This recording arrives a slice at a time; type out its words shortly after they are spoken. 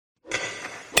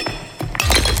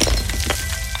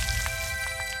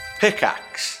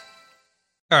Pickaxe.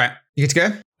 All right, you good to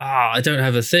go? I don't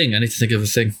have a thing. I need to think of a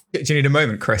thing. Do you need a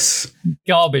moment, Chris?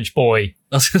 Garbage boy.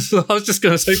 I was just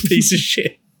going to say piece of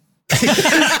shit.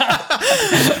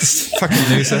 Fucking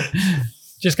loser.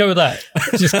 Just go with that.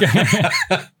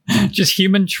 Just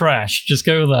human trash. Just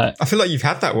go with that. I feel like you've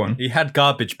had that one. You had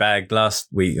garbage bag last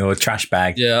week, or trash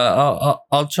bag. Yeah,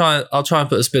 I'll try and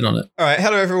put a spin on it. All right,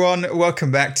 hello everyone.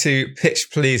 Welcome back to Pitch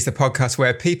Please, the podcast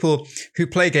where people who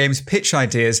play games pitch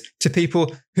ideas to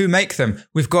people who make them.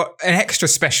 We've got an extra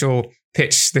special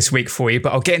pitch this week for you,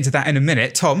 but I'll get into that in a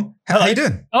minute. Tom, how are you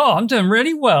doing? Oh, I'm doing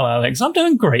really well, Alex. I'm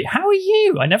doing great. How are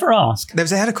you? I never ask. There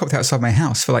was a helicopter outside my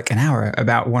house for like an hour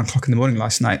about 1 o'clock in the morning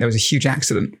last night. There was a huge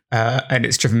accident and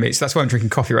it's driven me. So that's why I'm drinking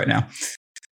coffee right now.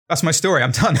 That's my story.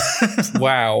 I'm done.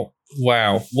 Wow.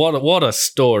 What a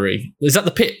story. Is that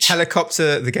the pitch?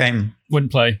 Helicopter, the game.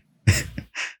 Wouldn't play.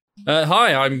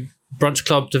 Hi, I'm Brunch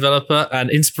Club developer and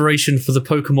inspiration for the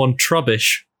Pokemon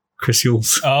Trubbish, Chris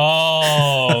Yules.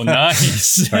 Oh,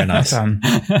 nice. Very nice.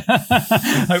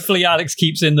 Hopefully Alex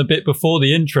keeps in the bit before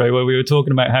the intro where we were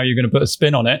talking about how you're going to put a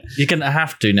spin on it. You're going to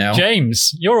have to now.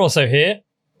 James, you're also here.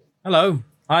 Hello,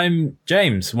 I'm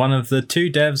James, one of the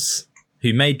 2 devs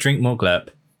who made Drink More Glurp.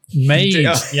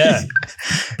 Yeah.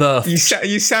 Birth.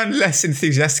 You sound less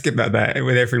enthusiastic about that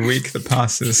with every week that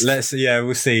passes.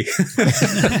 We'll see.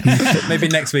 Maybe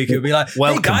next week it'll be like,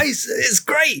 welcome. Hey guys, it's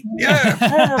great. Yeah.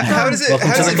 How does it?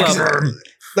 Welcome to the club.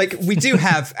 Like, we do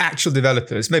have actual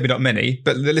developers, maybe not many,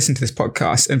 but they listen to this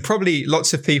podcast, and probably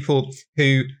lots of people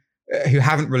who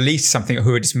haven't released something or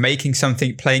who are just making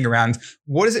something, playing around.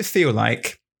 What does it feel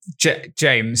like,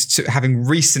 James, to having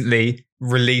recently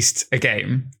released a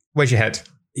game? Where's your head?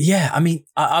 Yeah, I mean,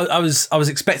 I was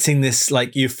expecting this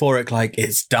like euphoric, like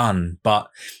it's done, but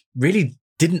really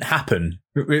didn't happen.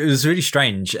 It was really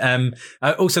strange.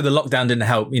 Also, the lockdown didn't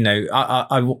help. You know,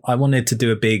 I wanted to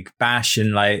do a big bash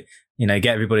and like, you know,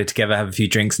 get everybody together, have a few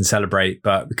drinks and celebrate,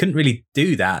 but we couldn't really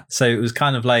do that. So it was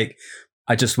kind of like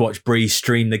I just watched Bree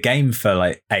stream the game for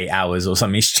like 8 hours or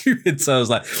something stupid. So I was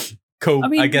like, cool. I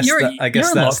mean, you're in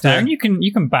lockdown.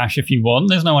 You can bash if you want.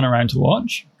 There's no one around to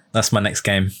watch. That's my next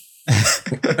game.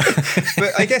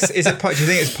 But I guess, do you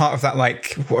think it's part of that,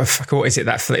 like, what is it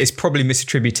that it's probably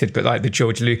misattributed, but like the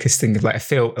George Lucas thing of like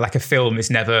a film is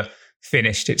never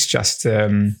finished. It's just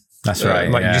that's right.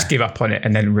 Like, you just give up on it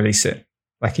and then release it.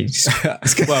 Like, he just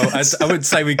well, I wouldn't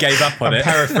say we gave up on it.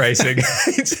 Paraphrasing.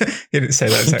 He didn't say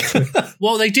that exactly.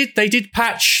 Well, they did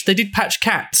patch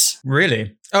cats.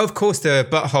 Really? Oh, of course, the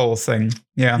butthole thing.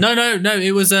 Yeah. No.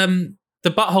 It was the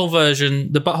butthole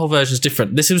version. The butthole version is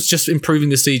different. This was just improving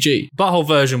the CG. Butthole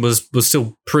version was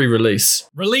still pre-release.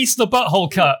 Release the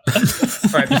butthole cut.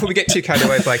 All right, before we get too carried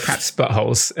away by cats'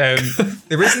 buttholes,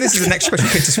 the reason this is the next special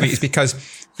pitch this week is because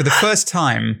for the first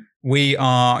time we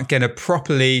are going to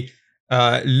properly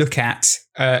look at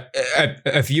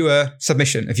a viewer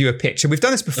submission, a viewer pitch. And we've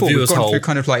done this before. We've gone through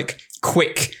kind of like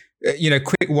quick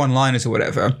one-liners or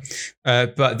whatever.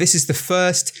 But this is the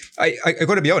first. I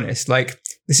got to be honest, like,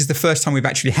 this is the first time we've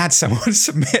actually had someone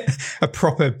submit a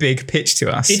proper big pitch to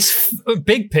us. It's a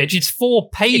big pitch. It's 4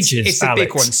 pages. It's a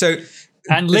big one. So,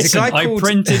 and listen, I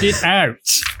printed it out.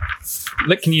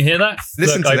 Look, can you hear that?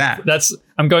 Listen to that.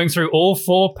 I'm going through all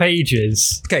 4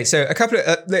 pages. Okay, so a couple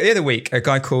of the other week, a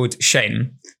guy called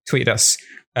Shane tweeted us,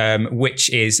 which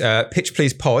is Pitch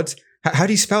Please Pod. How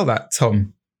do you spell that,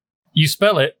 Tom? You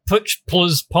spell it Pitch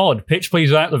Please Pod. Pitch Please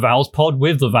without the vowels, pod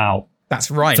with the vowel. That's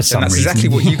right. For some and that's reason. exactly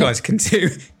what you guys can do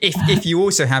if you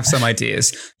also have some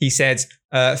ideas. He said,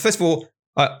 first of all,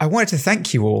 I wanted to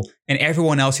thank you all and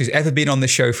everyone else who's ever been on the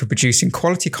show for producing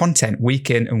quality content week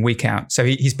in and week out. So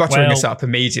he's buttering us up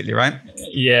immediately, right?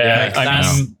 Yeah.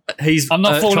 I'm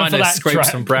not falling trying for to that scrape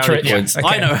some brownie points. Okay.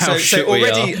 I know how shit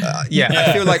already, we are.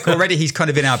 I feel like already he's kind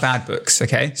of in our bad books.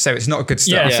 Okay, so it's not a good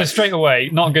start. Yeah, so straight away,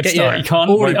 not a good start. You can't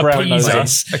appease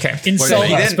us. Okay, insult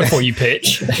us before you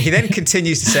pitch. He then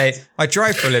continues to say, I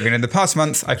drive for a living. In the past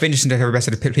month, I've been listening to every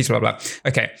episode of Pitch Please, blah, blah, blah.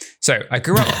 Okay, so I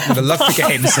grew up with a love for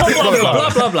games.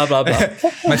 blah.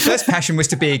 My first passion was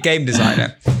to be a game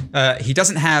designer. He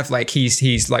doesn't have, like,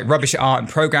 he's like rubbish at art and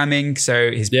programming,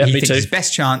 so he thinks his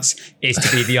best chance is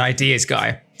to be the ideas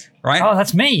guy. Right? Oh,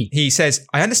 that's me. He says,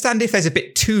 I understand if there's a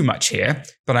bit too much here,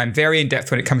 but I'm very in-depth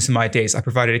when it comes to my ideas. I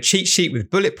provided a cheat sheet with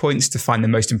bullet points to find the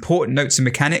most important notes and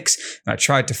mechanics, and I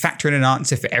tried to factor in an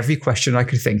answer for every question I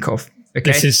could think of.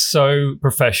 Okay? This is so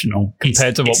professional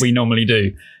compared to what we normally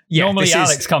do. Yeah, normally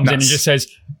Alex comes in and just says,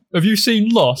 have you seen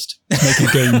Lost? Make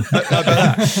a game.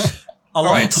 A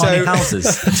lot of tiny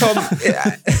houses. Tom,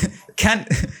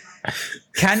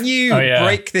 can you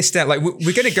break this down? Like,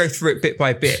 we're going to go through it bit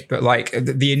by bit, but like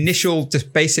the initial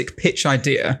just basic pitch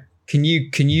idea, Can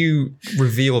you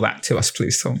reveal that to us,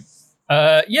 please, Tom?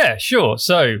 Yeah, sure.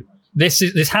 So this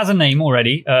has a name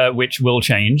already, which will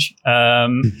change.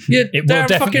 It will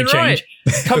definitely change.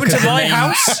 Coming to my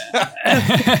house.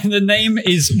 The name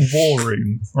is War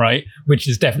Room, right? Which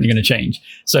is definitely going to change.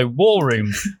 So War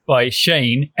Room by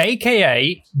Shane,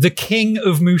 aka the King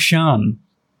of Mushan.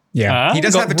 Yeah, he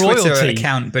does got have a Twitter royalty.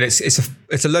 account, but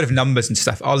it's a load of numbers and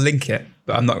stuff. I'll link it,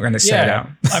 but I'm not going to say it out.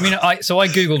 I mean, I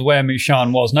googled where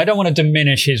Mushan was, and I don't want to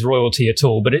diminish his royalty at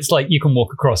all, but it's like you can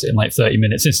walk across it in like 30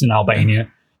 minutes. It's in Albania.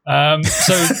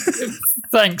 So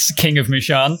thanks, King of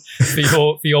Mushan,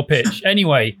 for your pitch.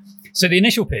 Anyway, so the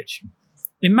initial pitch.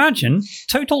 Imagine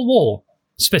Total War,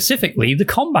 specifically the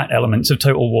combat elements of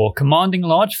Total War, commanding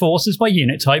large forces by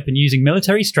unit type and using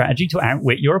military strategy to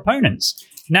outwit your opponents.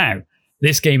 Now,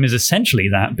 this game is essentially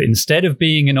that, but instead of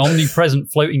being an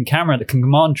omnipresent floating camera that can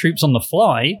command troops on the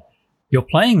fly, you're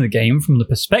playing the game from the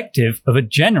perspective of a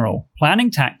general,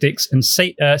 planning tactics and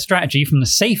strategy from the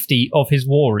safety of his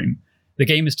war room. The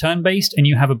game is turn-based, and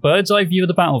you have a bird's-eye view of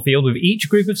the battlefield with each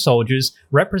group of soldiers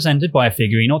represented by a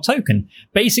figurine or token.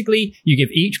 Basically, you give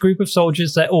each group of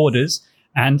soldiers their orders,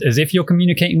 and as if you're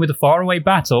communicating with a faraway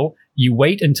battle, you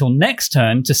wait until next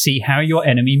turn to see how your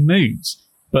enemy moves.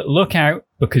 But look out,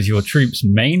 because your troops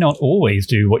may not always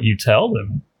do what you tell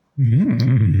them.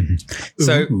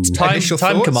 So, initial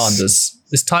Time thoughts? Commanders.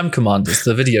 It's Time Commanders,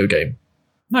 the video game.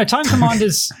 No, Time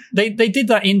Commanders, they did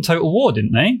that in Total War,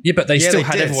 didn't they? Yeah, but they still they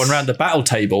had did. everyone around the battle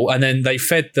table, and then they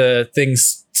fed the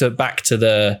things back to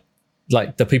the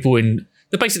people in.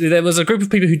 Basically, there was a group of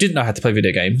people who didn't know how to play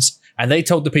video games, and they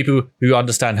told the people who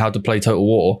understand how to play Total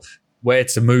War where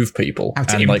to move people How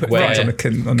to and input where. things on the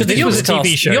Because the was a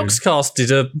TV show. Yogscast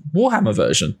did a Warhammer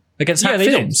version against Hat they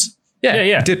did. Films. Yeah,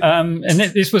 Yeah. did. And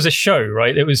this was a show,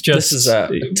 right? It was just This is a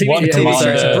TV one it was,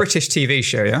 commander. It's a British TV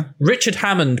show, yeah? Richard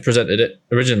Hammond presented it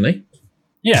originally.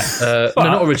 Yeah. No,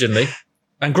 not originally.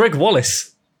 And Greg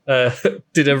Wallace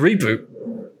did a reboot.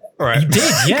 All right.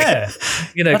 Did, yeah.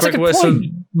 You know, That's a Greg good Wallace point.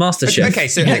 from MasterChef. Okay,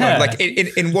 so hang Yeah. on. Like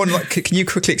in one, can you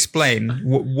quickly explain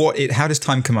how does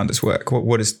Time Commanders work?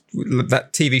 What is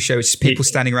that TV show? It's just people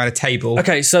standing around a table.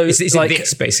 Okay, so is it like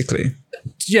this basically?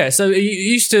 yeah, so it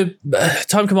used to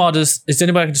Time Commanders. Is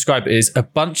anybody can describe it? Is a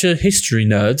bunch of history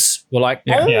nerds were like,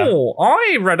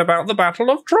 I read about the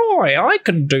Battle of Troy. I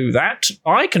can do that.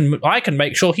 I can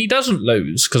make sure he doesn't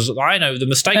lose because I know the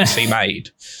mistakes he made.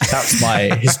 That's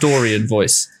my historian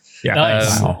voice. Yeah.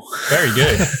 Nice. Very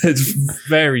good. It's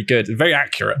very good, very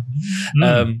accurate.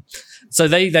 So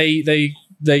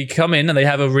they come in and they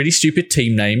have a really stupid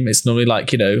team name. It's normally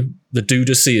like, you know, the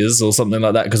Dudaseers or something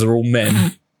like that because they're all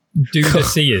men.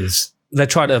 Dudaseers. They're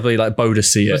trying to be like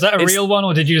Bodicea. Was that a real one,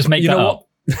 or did you just make You that know up?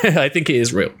 what? I think it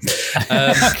is real.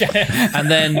 Okay. And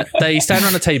then they stand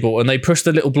around the table and they push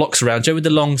the little blocks around. Joe with the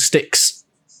long sticks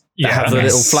that have the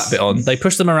little flat bit on. They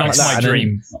push them around That's like that. my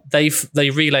And then dream. they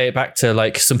relay it back to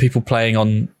like some people playing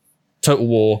on Total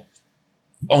War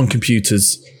on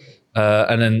computers.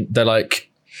 And then they're like,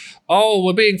 oh,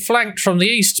 we're being flanked from the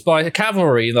east by the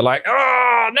cavalry. And they're like,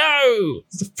 oh, no.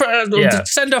 Yeah.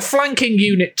 Send a flanking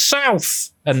unit south.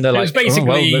 And they're It like, was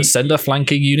basically- let's send a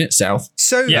flanking unit south.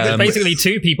 So Yeah, there's basically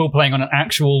two people playing on an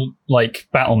actual like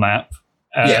battle map,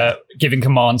 giving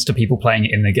commands to people playing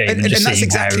it in the game, and, and just that's seeing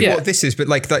exactly how. what this is. But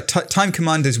like Time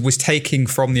Commanders was taking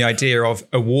from the idea of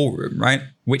a war room, right?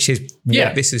 Which is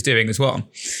what this is doing as well.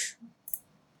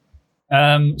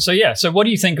 So what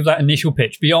do you think of that initial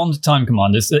pitch beyond Time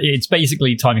Commanders? It's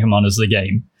basically Time Commanders the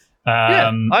game. I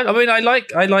mean, I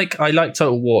like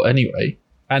Total War anyway.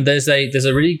 And there's a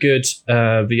really good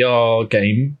VR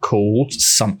game called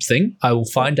something. I will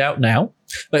find out now.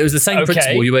 But it was the same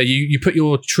principle where you put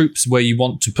your troops where you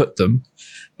want to put them.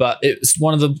 But it's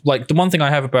one of the one thing I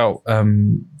have about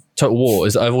Total War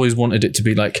is that I've always wanted it to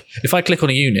be like, if I click on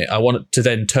a unit, I want it to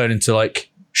then turn into like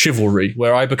chivalry,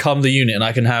 where I become the unit and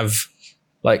I can have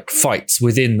like fights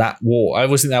within that war. I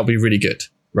always think that would be really good.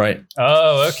 Right.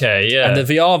 Oh, okay, yeah. And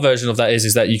the VR version of that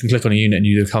is that you can click on a unit and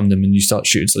you become them and you start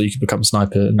shooting, so you can become a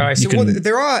sniper. And All right. So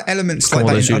there are elements like all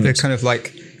that those in other units. kind of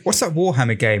like, what's that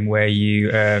Warhammer game where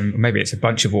you maybe it's a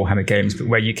bunch of Warhammer games, but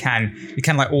where you can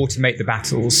like automate the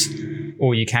battles,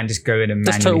 or you can just go in and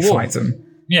That's manually Total War. fight them.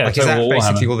 yeah, Like is that Total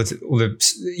Warhammer. basically all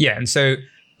the yeah? And so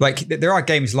like there are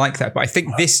games like that, but I think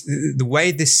the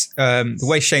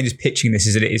way Shane is pitching this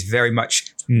is that it is very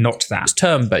much not that. It's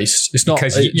term based. It's not.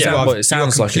 Because It you are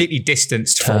sounds like. completely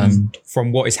distanced Turned.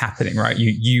 from what is happening, right?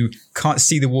 You can't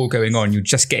see the war going on. You're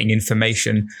just getting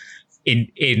information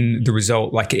in the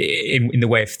result, like in the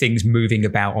way of things moving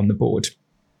about on the board.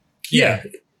 Yeah.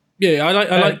 Yeah, I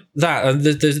like that, and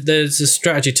there's a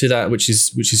strategy to that which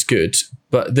is good.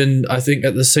 But then I think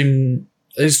at the same,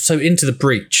 so Into the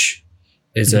Breach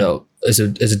is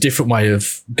a different way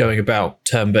of going about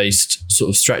turn-based sort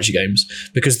of strategy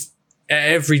games, because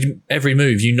every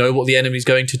move you know what the enemy's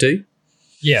going to do.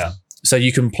 Yeah. So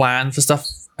you can plan for stuff,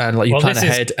 and like you plan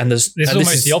ahead. And this is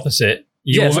almost the opposite.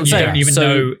 You don't even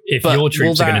know if your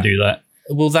troops are going to do that.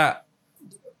 Will that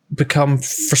become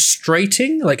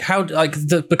frustrating? Like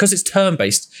because it's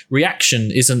turn-based, reaction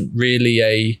isn't really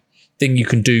a thing you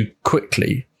can do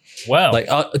quickly. Well, like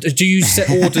do you set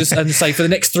orders and say for the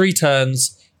next 3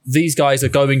 turns these guys are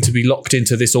going to be locked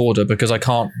into this order because I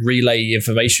can't relay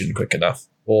information quick enough?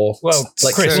 Or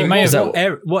like Chris, you may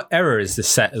have what error is the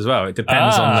set as well? It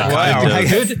depends on the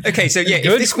kind of. Okay, so yeah,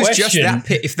 if this was just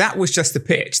if that was just the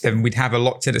pitch, then we'd have a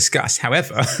lot to discuss.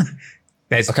 However,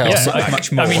 there's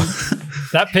much more. I mean,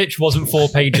 that pitch wasn't 4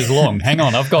 pages long. Hang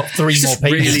on, I've got 3 more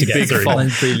pages to get through.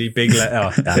 Really big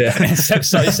letter. Oh, Episode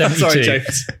 72. Sorry,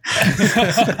 James.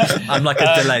 I'm like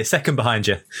a delay, second behind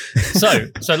you. So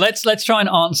let's try and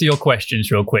answer your questions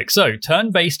real quick. So,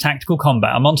 turn-based tactical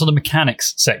combat. I'm onto the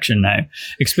mechanics section now.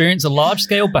 Experience a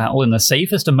large-scale battle in the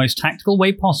safest and most tactical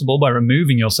way possible by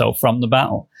removing yourself from the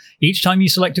battle. Each time you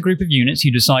select a group of units,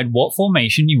 you decide what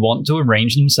formation you want to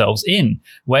arrange themselves in,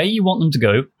 where you want them to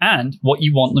go, and what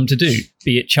you want them to do,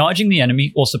 be it charging the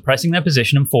enemy or suppressing their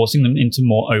position and forcing them into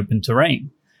more open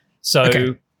terrain.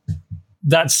 So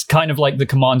that's kind of like the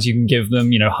commands you can give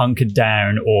them, hunkered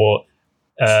down or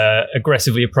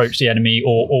aggressively approach the enemy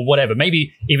or whatever.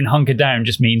 Maybe even hunkered down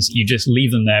just means you just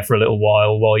leave them there for a little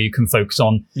while you can focus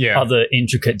on other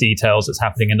intricate details that's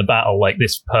happening in the battle, like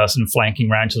this person flanking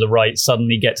round to the right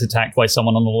suddenly gets attacked by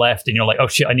someone on the left and you're like, oh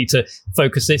shit, I need to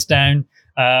focus this down.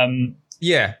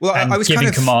 Well, I was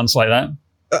giving commands like that.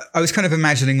 I was kind of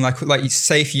imagining like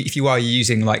say if you are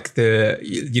using like the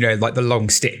like the long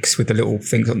sticks with the little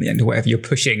things on the end or whatever, you're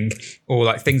pushing, or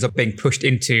like things are being pushed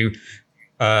into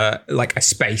like a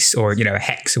space or a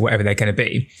hex or whatever they're going to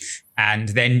be, and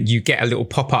then you get a little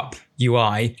pop-up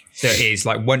UI that is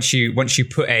like once you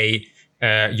put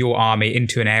your army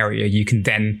into an area, you can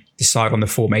then decide on the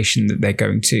formation that they're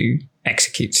going to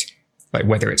execute. Like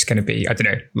whether it's going to be, I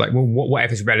don't know, like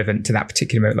whatever's relevant to that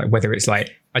particular moment. Like whether it's like,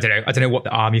 I don't know what the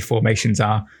army formations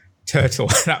are. Turtle,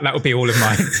 that would be all of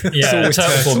mine. Yeah,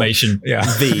 turtle formation. Yeah,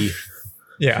 V.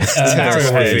 Yeah,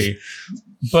 V.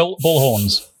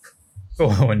 Bullhorns.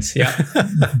 Bullhorns.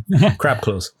 Yeah. Crab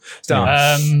claws. So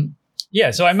I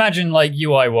imagine like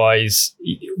UI wise,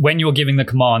 when you're giving the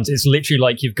commands, it's literally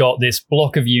like you've got this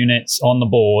block of units on the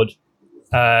board.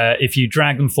 If you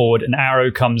drag them forward, an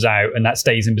arrow comes out and that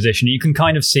stays in position. You can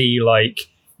kind of see like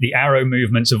the arrow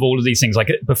movements of all of these things. Like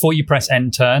before you press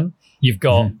end turn, you've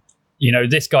got,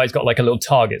 this guy's got like a little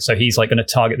target. So he's like going to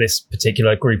target this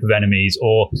particular group of enemies,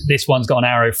 or this one's got an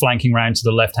arrow flanking around to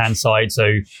the left-hand side. So,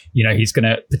 he's going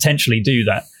to potentially do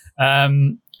that.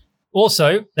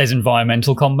 Also, there's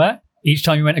environmental combat. Each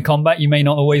time you enter combat, you may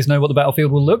not always know what the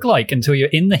battlefield will look like until you're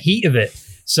in the heat of it.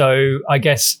 So I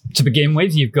guess to begin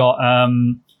with, you've got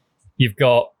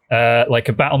like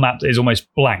a battle map that is almost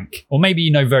blank, or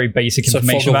maybe very basic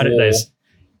information about it.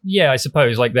 I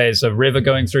suppose like there's a river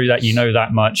going through that,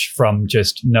 that much from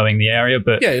just knowing the area,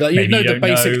 but like the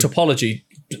basic topology.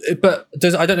 But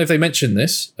I don't know if they mentioned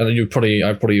this, and I probably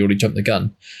already jumped the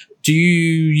gun. Do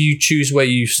you choose where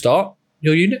you start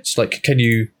your units? Like, can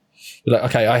you like,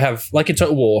 okay, I have like in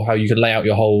Total War how you can lay out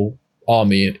your whole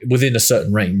army within a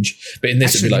certain range, but in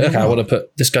this it'd be like, okay, I want to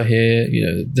put this guy here,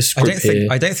 this group here.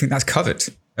 I don't think that's covered.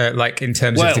 Like in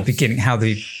terms of the beginning, how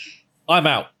the I'm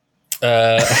out. So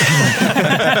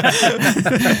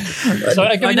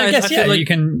I guess you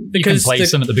can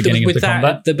place them at the beginning of the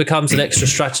combat. There becomes an extra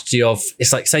strategy of,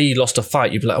 it's like, say you lost a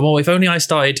fight, you'd be like, well, if only I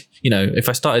started, if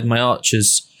I started my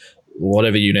archers,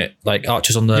 whatever unit, like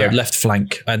archers on the left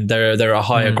flank, and they're a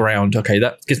higher ground. Okay,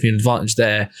 that gives me an advantage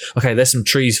there. Okay, there's some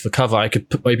trees for cover. I could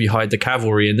maybe hide the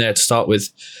cavalry in there to start with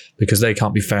because they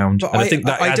can't be found. But and I think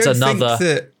that adds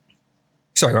another.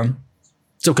 Sorry, Ron.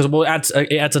 So because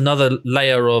it adds another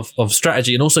layer of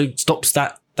strategy, and also stops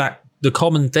that the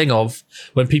common thing of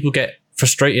when people get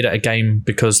frustrated at a game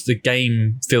because the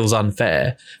game feels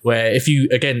unfair. Where if you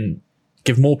again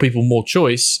give more people more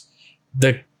choice,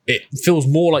 it feels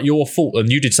more like your fault and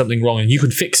you did something wrong and you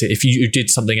can fix it if you did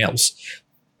something else.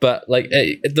 But like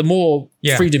the more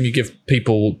freedom you give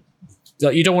people,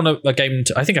 like you don't want a game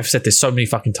to, I think I've said this so many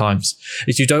fucking times,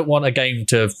 is you don't want a game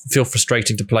to feel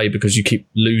frustrating to play because you keep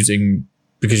losing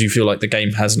because you feel like the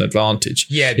game has an advantage.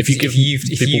 Yeah, if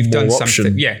you've done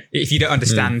something, if you don't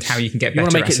understand how you can get better,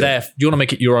 you want to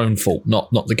make it your own fault,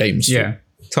 not the game's fault.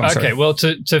 Tom, Okay, sorry. well,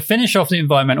 to finish off the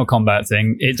environmental combat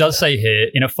thing, it does say here,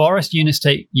 in a forest, units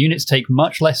take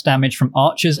much less damage from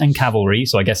archers and cavalry,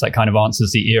 so I guess that kind of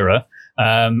answers the era.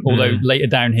 Although later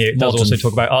down here, it does also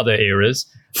talk about other eras.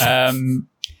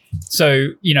 So,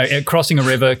 crossing a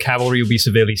river, cavalry will be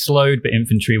severely slowed, but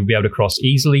infantry will be able to cross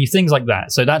easily, things like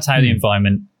that. So that's how the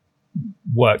environment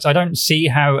works. I don't see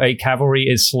how a cavalry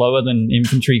is slower than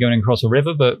infantry going across a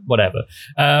river, but whatever.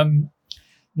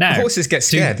 Now, Horses get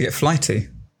scared, they get flighty.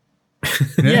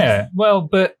 yeah, well,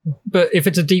 but if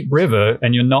it's a deep river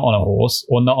and you're not on a horse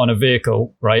or not on a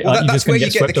vehicle, right? Well, aren't you that's just where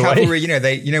going to you get get the swept cavalry.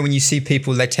 away? When you see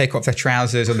people, they take off their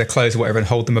trousers or their clothes or whatever and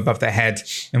hold them above their head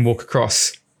and walk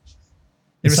across.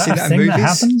 You Is ever that seen a that thing in that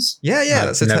movies? happens? Yeah,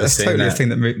 that's totally a thing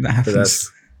that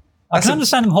happens. I can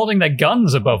understand them holding their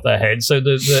guns above their head so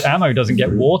the ammo doesn't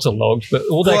get waterlogged, but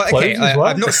all their clothes as well.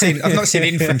 I've not seen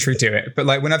infantry do it, but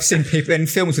like when I've seen people in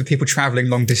films with people traveling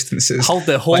long distances, Hold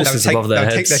their horses above their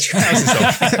heads. Take their trousers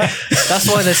off. That's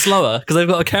why they're slower, because they've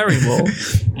got to carry more.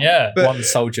 Yeah. One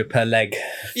soldier per leg.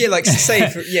 Yeah, like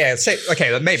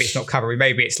maybe it's not cavalry,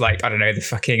 maybe it's like, I don't know, the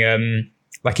fucking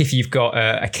like if you've got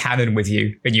a cannon with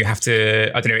you and you have to,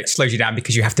 I don't know, it slows you down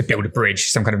because you have to build a bridge,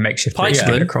 some kind of makeshift bridge to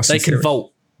get across. They can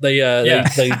vault. They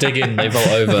dig in, they vault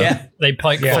over. Yeah. They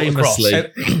pike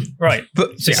famously. Right.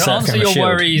 But So to answer your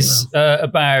worries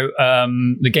about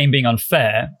the game being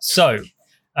unfair,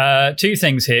 two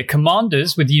things here.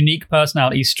 Commanders with unique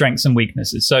personalities, strengths, and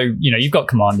weaknesses. So, you've got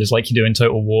commanders like you do in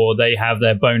Total War. They have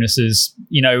their bonuses.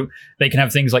 They can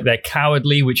have things like they're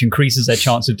cowardly, which increases their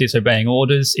chance of disobeying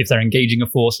orders if they're engaging a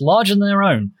force larger than their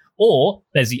own. Or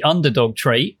there's the underdog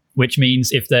trait, which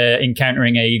means if they're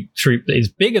encountering a troop that is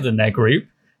bigger than their group,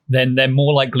 then they're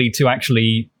more likely to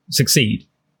actually succeed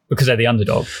because they're the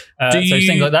underdog. So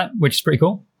things like that, which is pretty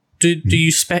cool. Do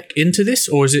you spec into this,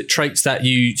 or is it traits that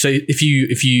you? So if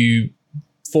you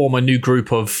form a new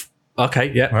group of the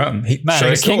King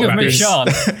of Mushan,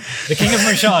 the King of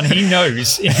Mushan, he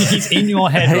knows. He's in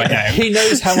your head right now. He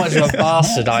knows how much of a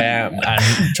bastard I am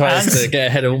and tries to get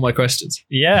ahead of all my questions.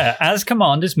 Yeah, as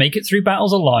commanders make it through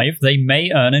battles alive, they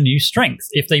may earn a new strength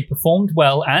if they performed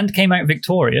well and came out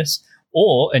victorious,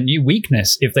 or a new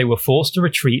weakness if they were forced to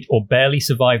retreat or barely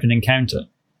survived an encounter.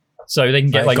 So they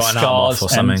can get like got an arm off scars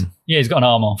or something. Yeah, he's got an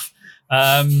arm off.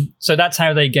 So that's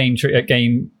how they gain.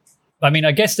 I mean,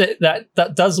 I guess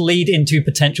that does lead into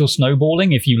potential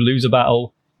snowballing. If you lose a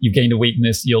battle, you've gained a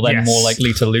weakness. You're then more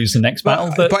likely to lose the next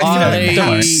battle. But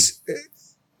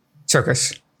Sorry,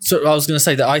 Chris. So I was going to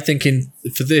say that I think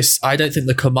for this, I don't think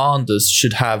the commanders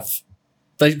should have.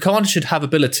 The commanders should have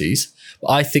abilities,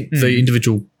 but I think the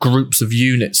individual groups of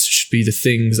units should be the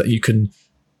things that you can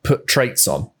put traits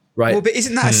on. Right. Well, but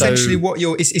isn't that essentially what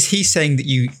is he saying that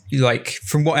you like,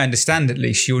 from what I understand at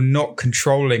least, you're not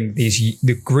controlling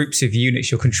the groups of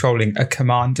units, you're controlling a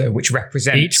commander which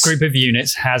represents each group of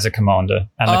units has a commander,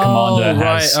 and the commander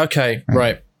has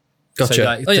right. Gotcha. So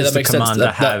that that makes sense.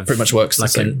 That pretty much works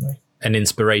like an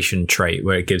inspiration trait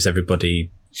where it gives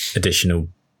everybody additional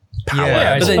power.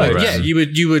 Yeah, but then,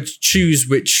 you would choose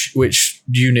which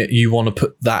unit you want to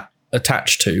put that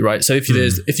attached to, right? So if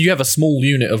you have a small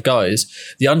unit of guys,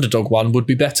 the underdog one would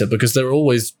be better because they're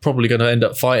always probably going to end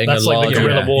up fighting that's a like larger the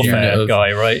guerrilla warfare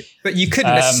guy, right? But you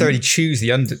couldn't necessarily choose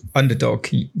the underdog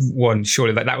one,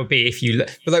 surely. Like that would be if you.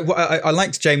 But like what I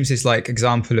liked James's like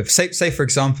example of say for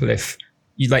example if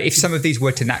you like if some of these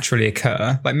were to naturally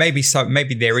occur, like maybe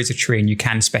there is a tree and you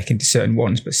can spec into certain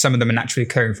ones, but some of them are naturally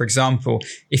occurring. For example,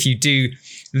 if you do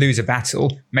lose a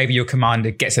battle, maybe your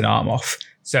commander gets an arm off,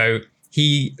 so.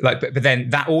 He but then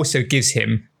that also gives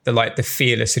him the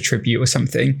fearless attribute or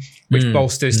something, which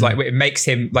bolsters it makes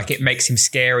him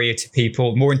scarier to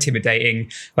people, more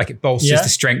intimidating. Like it bolsters the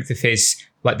strength of his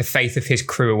the faith of his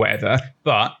crew or whatever.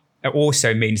 But it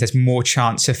also means there's more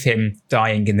chance of him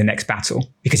dying in the next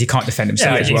battle because he can't defend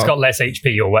himself. Yeah, he's got less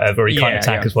HP or whatever. He can't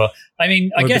attack as well. I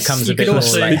mean, I guess it becomes a bit more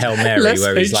like Hail Mary,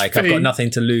 where he's like, "I've got nothing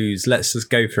to lose. Let's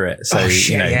just go for it." So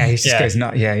he just goes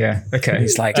nuts. Yeah. Okay.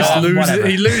 He's like,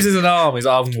 he loses an arm. He's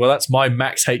like, well, that's my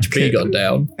max HP gone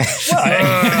down.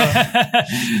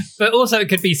 But also, it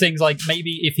could be things like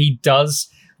maybe if he does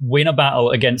win a battle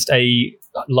against a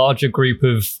larger group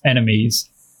of enemies,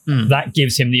 that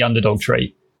gives him the underdog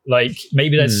trait. Like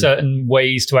maybe there's certain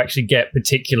ways to actually get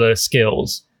particular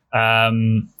skills.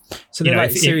 So they're like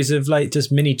a series of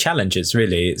just mini challenges,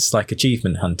 really. It's like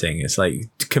achievement hunting. It's like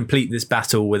to complete this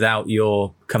battle without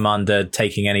your commander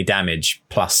taking any damage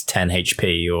plus 10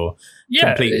 HP or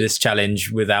complete this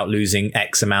challenge without losing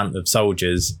X amount of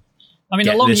soldiers. I mean,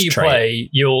 the longer you play,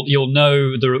 you'll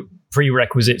know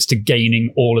prerequisites to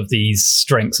gaining all of these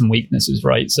strengths and weaknesses,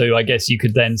 right? So I guess you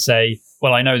could then say,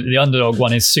 well, I know that the underdog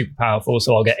one is super powerful,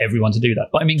 so I'll get everyone to do that.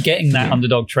 But I mean, getting that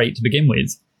underdog trait to begin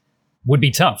with would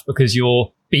be tough because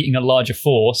you're beating a larger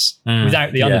force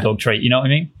without the underdog trait. You know what I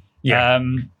mean? Yeah.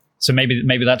 So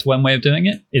maybe that's one way of doing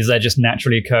it, is they're just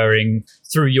naturally occurring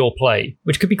through your play,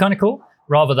 which could be kind of cool,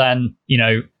 rather than,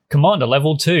 Commander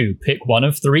level 2, pick one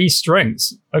of 3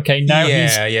 strengths. Okay, now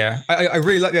I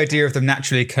really like the idea of them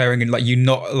naturally occurring and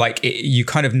you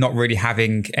kind of not really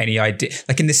having any idea.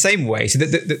 Like in the same way, so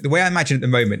the way I imagine at the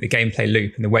moment the gameplay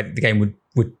loop and the way that the game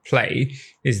would play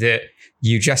is that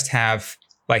you just have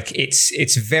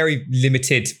it's very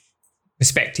limited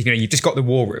perspective. You've just got the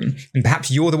war room, and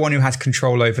perhaps you're the one who has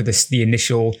control over the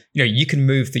initial. You can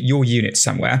move your unit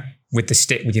somewhere with the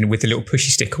stick, with the little pushy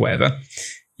stick or whatever.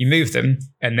 You move them,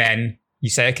 and then you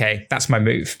say, "Okay, that's my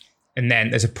move." And then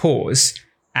there's a pause,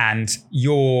 and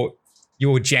your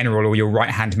general or your right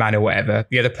hand man or whatever,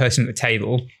 the other person at the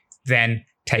table, then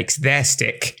takes their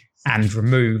stick and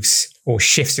removes or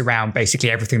shifts around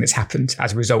basically everything that's happened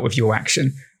as a result of your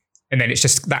action. And then it's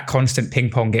just that constant ping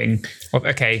ponging of,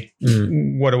 okay,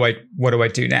 what do I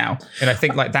do now? And I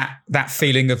think that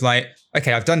feeling of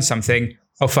okay, I've done something.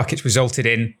 Oh fuck, it's resulted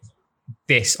in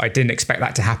this. I didn't expect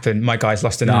that to happen. My guy's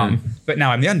lost an arm, but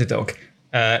now I'm the underdog.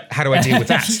 How do I deal with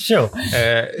that? Sure.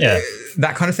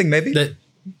 That kind of thing, maybe.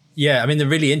 I mean, the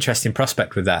really interesting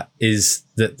prospect with that is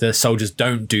that the soldiers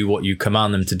don't do what you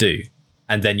command them to do,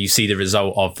 and then you see the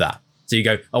result of that. So you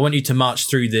go, I want you to march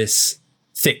through this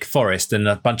thick forest, and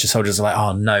a bunch of soldiers are like,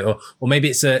 oh no, or maybe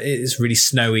it's a really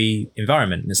snowy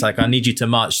environment, and it's like, I need you to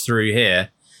march through here,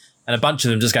 and a bunch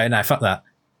of them just go, no, fuck that,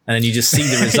 and then you just see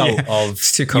the result of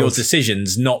your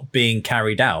decisions not being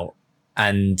carried out,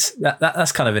 and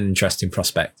that's kind of an interesting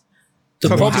prospect.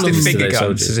 The problem with finger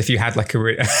guns is if you had an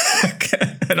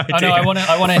idea. I want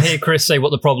to hear Chris say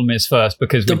what the problem is first,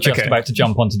 because we're just about to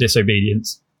jump onto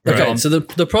disobedience. Okay, right. So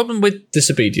the problem with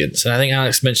disobedience, and I think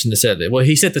Alex mentioned this earlier, well,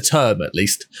 he said the term at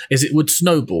least, is it would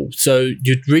snowball. So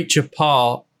you'd reach a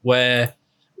part where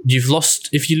you've lost,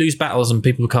 if you lose battles and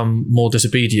people become more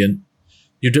disobedient,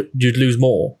 you'd lose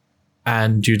more,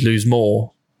 and you'd lose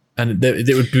more, and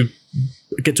it would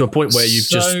get to a point where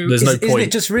there's no point. Isn't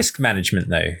it just risk management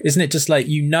though? Isn't it just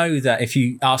that if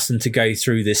you ask them to go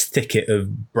through this thicket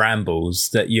of brambles,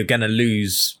 that you're going to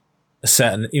lose a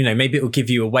certain, maybe it will give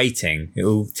you a weighting. It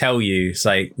will tell you, it's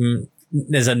like,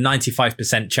 there's a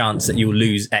 95% chance that you'll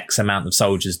lose X amount of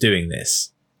soldiers doing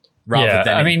this. Rather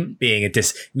than being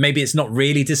maybe it's not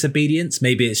really disobedience.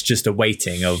 Maybe it's just a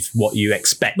weighting of what you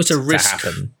expect to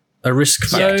happen. A risk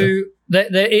factor. So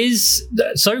there is,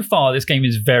 so far this game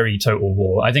is very Total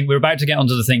War. I think we're about to get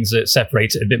onto the things that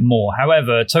separate it a bit more.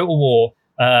 However, Total War,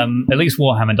 at least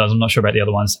Warhammer does, I'm not sure about the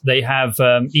other ones, they have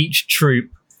each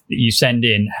troop that you send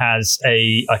in has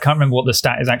I can't remember what the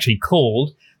stat is actually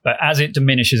called, but as it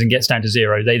diminishes and gets down to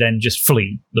 0, they then just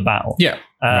flee the battle. Yeah.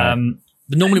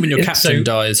 But normally when your captain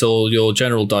dies or your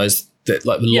general dies,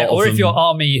 or if your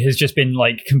army has just been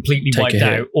completely wiped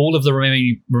out, all of the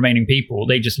remaining people,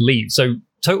 they just leave. So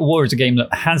Total War is a game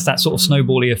that has that sort of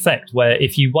snowbally effect, where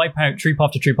if you wipe out troop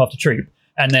after troop after troop,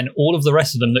 and then all of the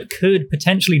rest of them that could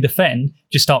potentially defend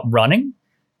just start running,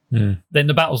 then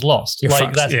the battle's lost. So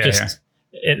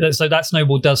that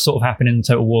snowball does sort of happen in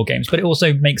Total War games, but it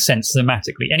also makes sense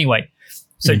thematically. Anyway,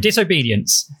 so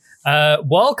disobedience.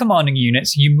 While commanding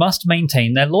units, you must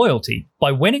maintain their loyalty.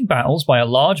 By winning battles by a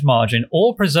large margin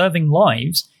or preserving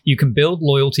lives, you can build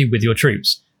loyalty with your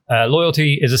troops.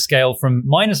 Loyalty is a scale from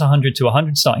 -100 to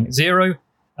 100, starting at 0.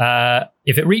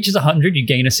 If it reaches 100, you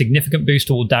gain a significant boost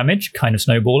to all damage, kind of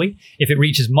snowbally. If it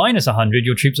reaches -100,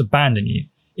 your troops abandon you.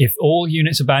 If all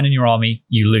units abandon your army,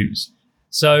 you lose.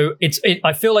 So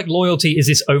I feel like loyalty is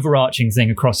this overarching thing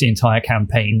across the entire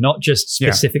campaign, not just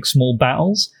specific small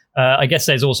battles. I guess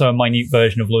there's also a minute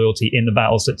version of loyalty in the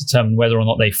battles that determine whether or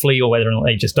not they flee or whether or not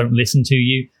they just don't listen to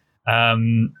you.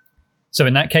 So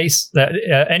in that case,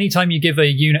 anytime you give a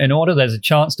unit an order, there's a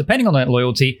chance, depending on that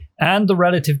loyalty and the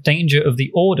relative danger of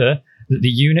the order, that the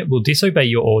unit will disobey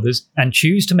your orders and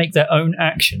choose to make their own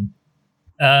action.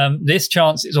 This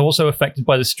chance is also affected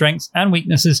by the strengths and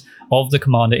weaknesses of the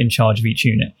commander in charge of each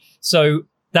unit. So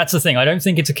that's the thing. I don't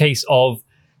think it's a case of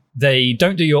they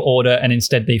don't do your order and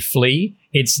instead they flee.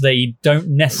 It's they don't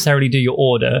necessarily do your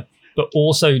order, but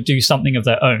also do something of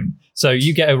their own. So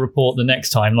you get a report the next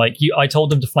time, I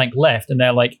told them to flank left, and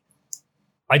they're like,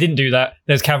 I didn't do that.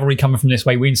 There's cavalry coming from this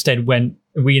way. We instead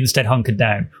hunkered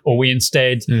down, or we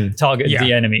instead targeted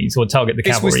the enemies or target the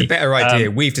cavalry. This was the better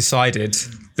idea. We've decided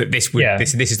that this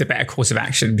is the better course of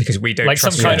action because we don't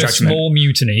trust some kind your of judgment. small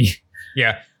mutiny.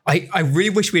 Yeah. I really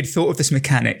wish we had thought of this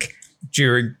mechanic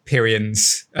during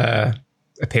Pyrion's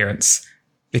appearance,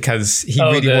 because he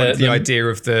really wanted the idea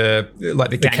of the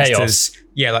gangsters. Chaos.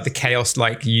 Yeah, like the chaos,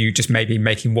 like you just maybe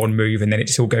making one move and then it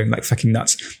just all going like fucking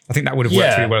nuts. I think that would have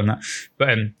worked really well in that.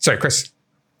 But sorry, Chris.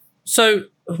 So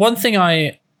one thing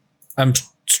I am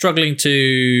struggling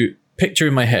to picture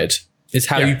in my head is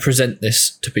how you present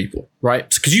this to people, right?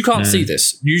 Because you can't see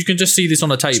this. You can just see this on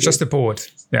a table. It's just a board.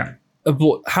 Yeah. A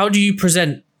board. How do you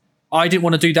present, I didn't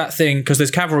want to do that thing because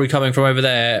there's cavalry coming from over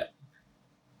there.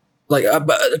 Like,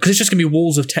 because it's just going to be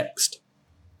walls of text.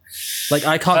 Like,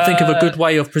 I can't think of a good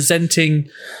way of presenting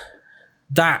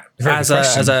that as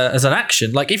an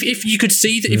action. Like, if you could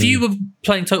see that, if you were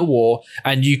playing Total War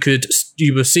and you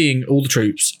were seeing all the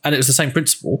troops and it was the same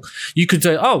principle, you could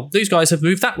say, oh, these guys have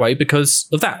moved that way because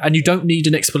of that, and you don't need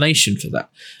an explanation for that.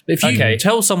 But if you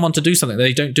tell someone to do something and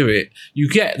they don't do it, you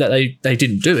get that they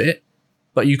didn't do it,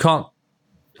 but you can't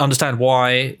understand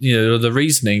why, the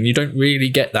reasoning. You don't really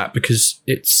get that because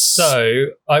it's so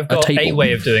I've got a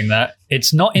way of doing that.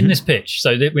 It's not in this pitch,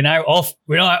 so we're now off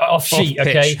sheet.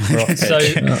 Okay, so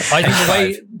I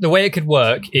think the way it could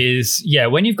work is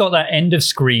when you've got that end of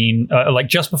screen, like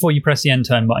just before you press the end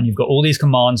turn button, you've got all these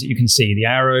commands that you can see: the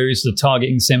arrows, the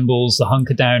targeting symbols, the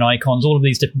hunker down icons, all of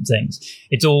these different things.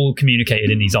 It's all communicated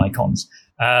in these icons.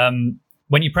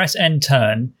 When you press end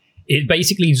turn, it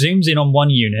basically zooms in on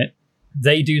one unit.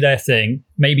 They do their thing.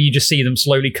 Maybe you just see them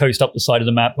slowly coast up the side of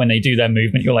the map when they do their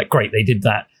movement. You're like, great, they did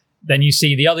that. Then you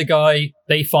see the other guy,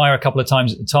 they fire a couple of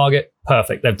times at the target.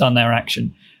 Perfect, they've done their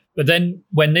action. But then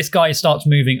when this guy starts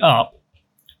moving up,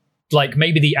 like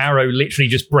maybe the arrow literally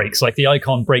just breaks, like the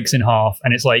icon breaks in half,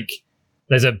 and it's like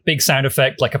there's a big sound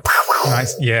effect, like a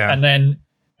nice, and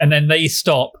then they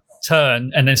stop,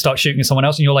 turn, and then start shooting at someone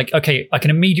else, and you're like, okay, I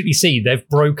can immediately see they've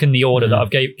broken the order that I've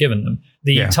given them.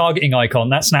 The targeting icon,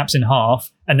 that snaps in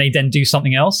half, and they then do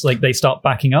something else, like they start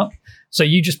backing up. So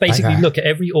you just basically look at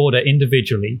every order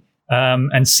individually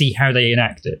and see how they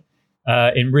enact it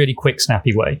in really quick,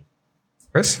 snappy way.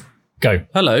 Chris? Go.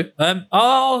 Hello.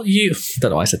 Are you... I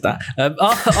don't know why I said that.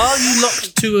 Are you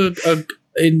locked to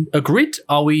in a grid?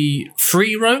 Are we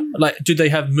free roam? Like, do they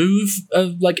have move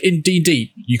like in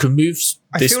D&D? You can move.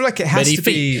 I feel like it has to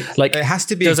be like it has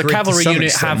to be. Does a cavalry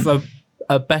unit have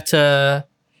a better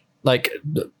like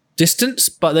distance?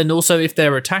 But then also, if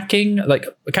they're attacking, like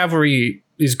a cavalry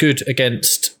is good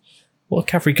against. What are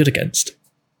cavalry good against?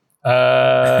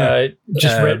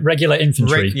 Just regular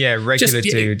infantry. Regular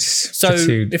dudes.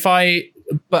 So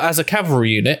but as a cavalry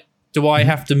unit, do I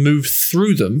have to move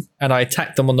through them and I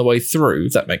attack them on the way through,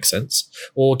 if that makes sense?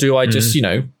 Or do I just,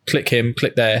 click him,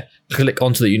 click there, click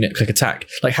onto the unit, click attack?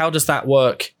 Like, how does that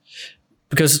work?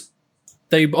 Because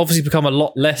they obviously become a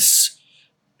lot less,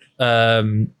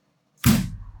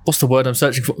 what's the word I'm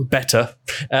searching for? Better.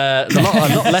 A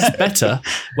lot less better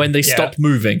when they stop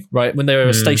moving, right? When they're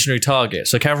a stationary target.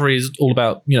 So cavalry is all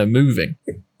about, moving.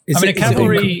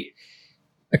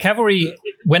 A cavalry,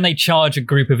 when they charge a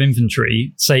group of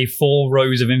infantry, say 4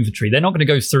 rows of infantry, they're not going to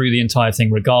go through the entire thing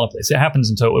regardless. It happens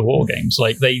in Total War games.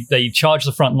 Like they charge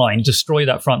the front line, destroy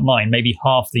that front line, maybe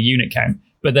half the unit count.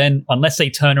 But then unless they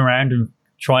turn around and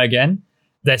try again,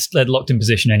 they're locked in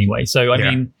position anyway. So, I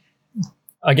mean,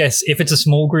 I guess if it's a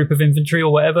small group of infantry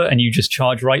or whatever and you just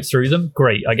charge right through them,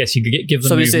 great. I guess you could give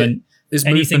them movement. Is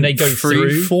anything movement they go free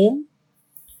through form?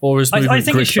 Or is movement I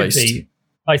think it should grid-based? be.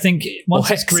 I think once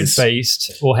it's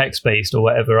grid-based or hex-based or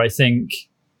whatever, I think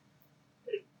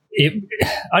I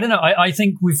don't know. I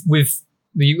think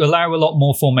you allow a lot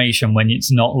more formation when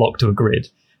it's not locked to a grid.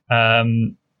 I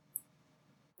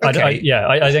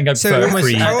think I'd prefer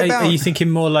free. Are you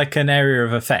thinking more like an area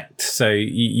of effect? So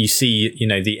you see,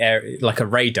 the area like a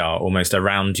radar almost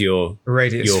around your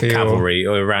cavalry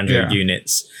or around your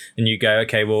units, and you go,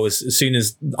 okay, well, as soon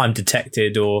as I'm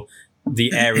detected or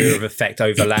the area of effect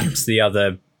overlaps the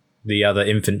other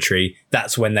infantry,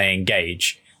 that's when they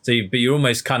engage. So but you're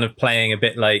almost kind of playing a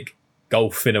bit like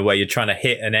golf in a way. You're trying to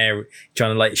hit an area,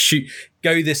 trying to like shoot,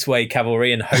 go this way,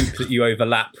 cavalry, and hope that you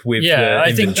overlap with the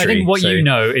infantry. I think what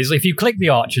is if you click the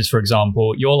archers, for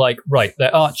example, you're like, right,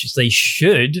 they're archers, they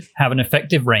should have an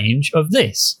effective range of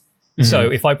this.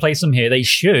 So if I place them here, they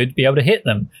should be able to hit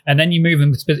them. And then you move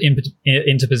them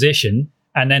into position,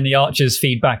 and then the archers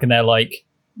feed back and they're like,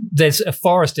 there's a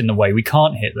forest in the way, we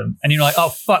can't hit them. And you're like, oh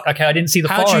fuck, okay, I didn't see the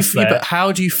forest there. But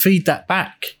how do you feed that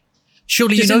back?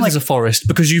 Surely there's a forest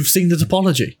because you've seen the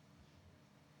topology.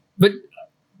 But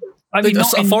I mean,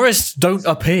 forests don't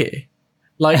appear.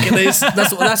 Like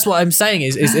that's what I'm saying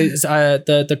is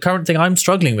the current thing I'm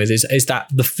struggling with is that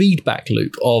the feedback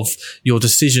loop of your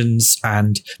decisions,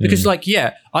 and because I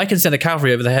can send a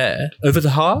cavalry over there. I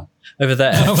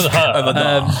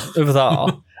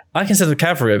can send a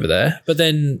cavalry over there, but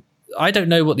then I don't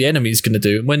know what the enemy is going to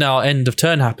do. When our end of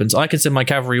turn happens, I can send my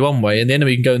cavalry one way, and the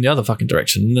enemy can go in the other fucking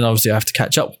direction, and then obviously I have to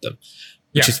catch up with them,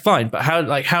 which is fine. But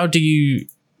how do you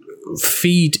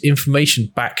feed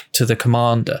information back to the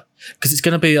commander? Because it's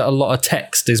going to be a lot of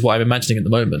text, is what I'm imagining at the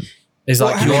moment. It's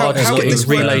like you are just getting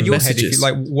relayed messages.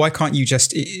 Like, why can't you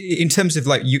just, in terms of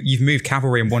like you've moved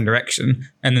cavalry in one direction,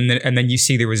 and then you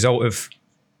see the result of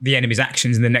the enemy's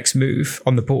actions in the next move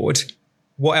on the board.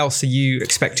 What else are you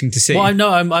expecting to see? Well,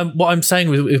 what I'm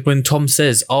saying is when Tom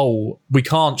says, "Oh, we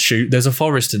can't shoot. There's a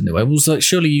forest in the way." Well, like,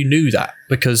 surely you knew that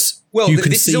because you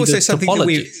can see the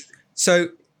topology. So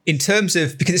in terms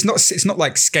of, because it's not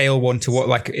like scale 1 to what,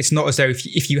 like it's not as though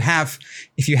if you have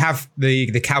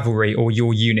the cavalry or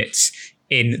your units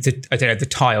in the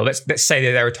tile. Let's say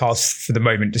that there are tiles for the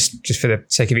moment, just for the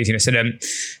sake of easiness, and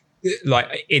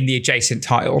like in the adjacent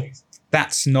tile,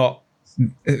 that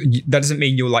doesn't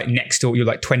mean you're like next door, you're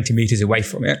like 20 meters away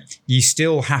from it. You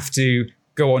still have to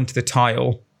go onto the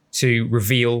tile to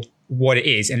reveal what it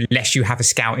is, unless you have a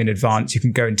scout in advance who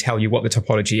can go and tell you what the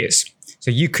topology is. So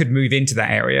you could move into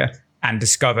that area and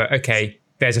discover, okay,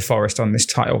 there's a forest on this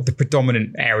tile. The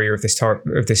predominant area of this tile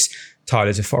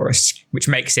is a forest, which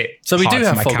makes it we hard do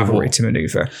have for my cavalry to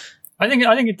maneuver. I think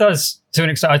it does to an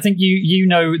extent. I think you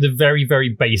know the very, very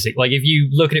basic. Like if you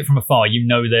look at it from afar, you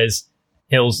know there's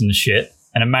hills and shit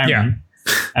and a mountain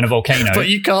and a volcano, but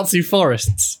you can't see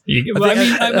forests.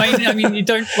 I mean, you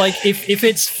don't, like if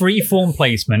it's free form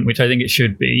placement, which I think it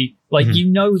should be. Like you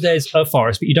know there's a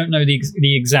forest, but you don't know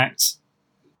the exact.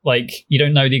 Like, you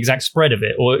don't know the exact spread of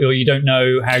it, or you don't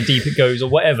know how deep it goes, or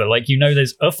whatever. Like, you know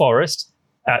there's a forest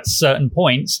at certain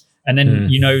points, and then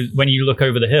you know when you look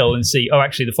over the hill and see, oh,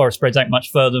 actually the forest spreads out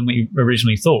much further than we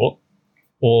originally thought,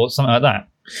 or something like that.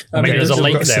 Or maybe there's a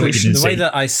lake there we didn't see. The way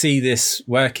that I see this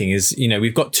working is,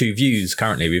 we've got two views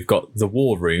currently. We've got the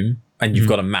war room, and you've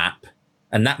got a map,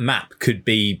 and that map could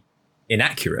be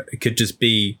inaccurate. It could just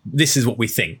be, this is what we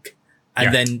think.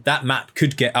 And then that map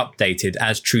could get updated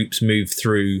as troops move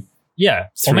through. Yeah,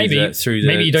 or maybe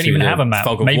you don't even have a map.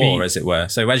 Fog of war, as it were.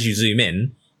 So as you zoom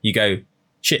in, you go,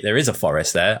 shit, there is a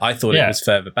forest there. I thought it was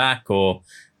further back, or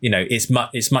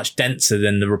it's much denser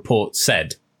than the report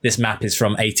said. This map is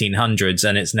from 1800s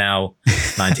and it's now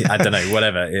 19. I don't know,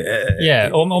 whatever.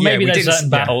 Or maybe there's certain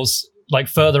battles like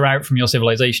further out from your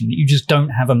civilization that you just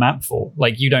don't have a map for.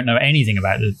 Like you don't know anything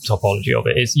about the topology of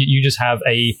it. It's you just have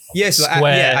a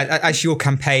square. As your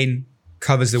campaign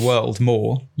covers the world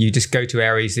more, you just go to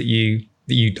areas that you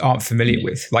aren't familiar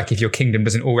with. Like if your kingdom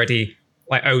doesn't already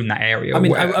like own that area. I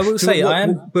mean, I will say I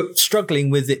am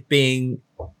struggling with it being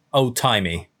old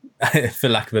timey, for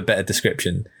lack of a better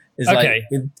description. Is like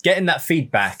getting that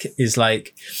feedback is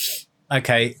like.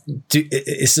 Okay,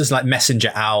 it's just like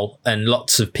messenger owl and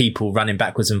lots of people running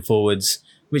backwards and forwards,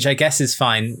 which I guess is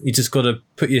fine. You just got to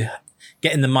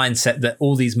get in the mindset that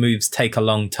all these moves take a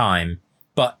long time.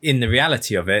 But in the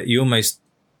reality of it, you almost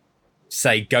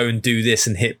say, go and do this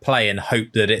and hit play and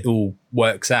hope that it all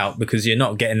works out, because you're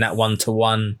not getting that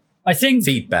one-to-one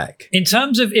feedback. In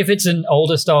terms of if it's an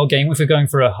older style game, if we're going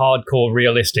for a hardcore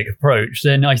realistic approach,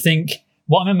 then I think...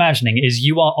 what I'm imagining is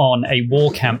you are on a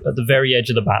war camp at the very edge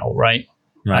of the battle, right?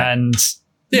 And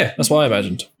that's what I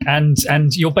imagined.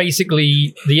 And you're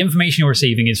basically, the information you're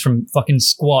receiving is from fucking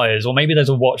squires, or maybe there's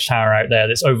a watchtower out there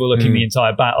that's overlooking the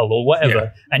entire battle or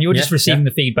whatever, and you're just receiving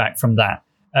the feedback from that.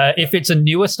 If it's a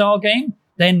newer style game,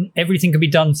 then everything can be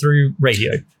done through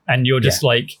radio, and you're just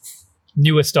like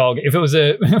newer style. If it was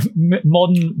a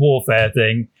modern warfare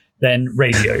thing, then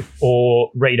radio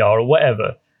or radar or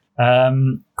whatever.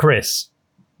 Chris.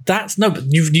 But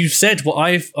you've said what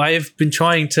I've been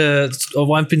trying to, or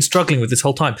what I've been struggling with this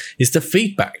whole time is the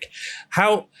feedback.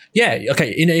 How,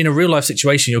 in a real life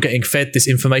situation, you're getting fed this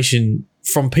information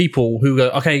from people who go,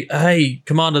 okay, hey,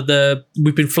 Commander,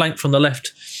 we've been flanked from the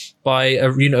left by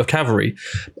a unit of cavalry.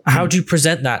 How do you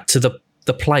present that to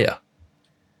the player?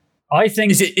 I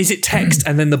think is it text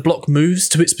and then the block moves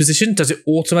to its position? Does it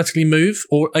automatically move,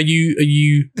 or are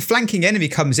you? The flanking enemy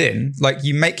comes in, like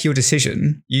you make your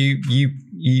decision, you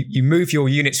move your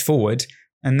units forward,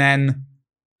 and then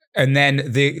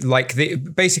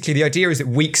basically the idea is that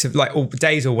weeks of or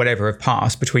days or whatever have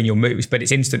passed between your moves, but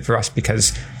it's instant for us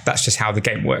because that's just how the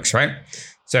game works, right?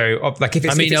 So like if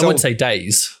it's, I wouldn't say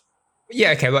days.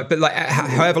 Yeah, okay, but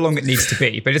however long it needs to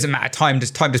be, but it doesn't matter. Time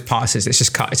just passes. It's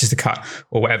just a cut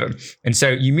or whatever. And so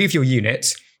you move your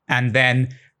units, and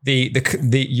then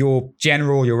your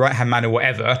general, your right hand man or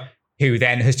whatever, who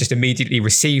then has just immediately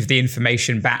received the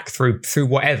information back through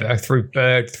whatever, through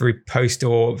Bird, through Post,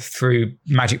 or through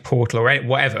Magic Portal or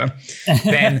whatever,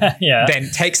 then then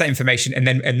takes that information and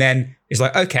then is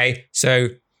like, okay, so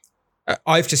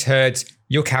I've just heard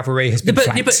your cavalry has been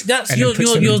flanked. But that's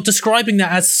you're describing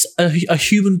that as a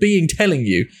human being telling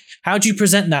you. How do you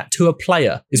present that to a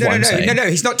player? I'm saying. No.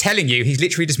 He's not telling you. He's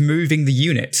literally just moving the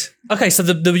unit. Okay, so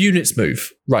the units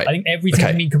move. Right. I think everything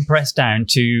can be compressed down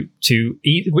to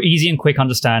easy and quick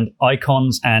understand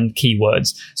icons and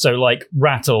keywords. So like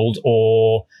rattled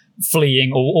or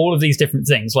fleeing or all of these different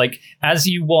things. Like as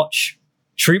you watch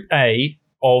Troop A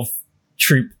of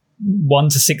Troop 1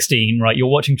 to 16, right? You're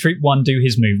watching Troop 1 do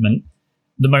his movement.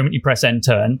 The moment you press end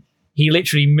turn, he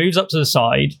literally moves up to the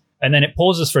side. And then it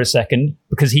pauses for a second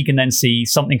because he can then see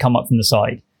something come up from the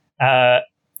side.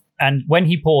 And when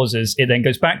he pauses, it then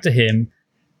goes back to him.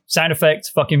 Sound effect,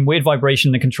 fucking weird vibration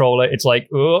in the controller. It's like,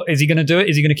 oh, is he going to do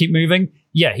it? Is he going to keep moving?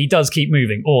 Yeah, he does keep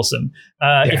moving. Awesome.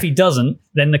 If he doesn't,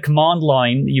 then the command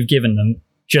line that you've given them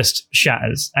just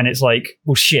shatters. And it's like,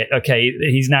 well, shit, okay,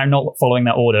 he's now not following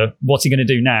that order. What's he going to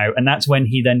do now? And that's when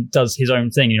he then does his own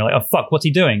thing. And you're like, oh, fuck, what's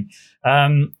he doing? I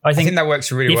think that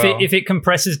works really well. If it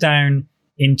compresses down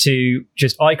into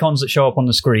just icons that show up on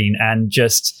the screen and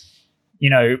just,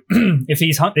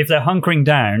 if they're hunkering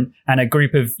down and a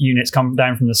group of units come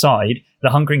down from the side, the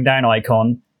hunkering down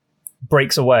icon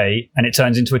breaks away and it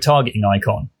turns into a targeting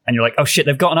icon. And you're like, oh shit,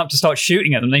 they've gotten up to start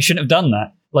shooting at them. They shouldn't have done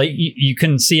that. Like you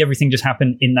can see everything just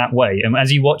happen in that way. And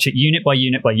as you watch it unit by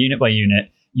unit by unit by unit,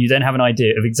 you then have an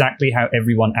idea of exactly how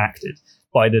everyone acted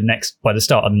by the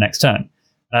start of the next turn.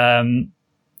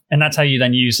 And that's how you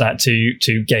then use that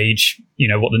to gauge,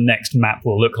 what the next map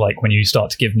will look like when you start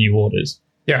to give new orders.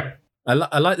 Yeah.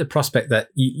 I like the prospect that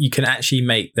you can actually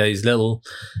make those little,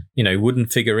 wooden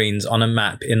figurines on a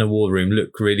map in a war room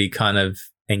look really kind of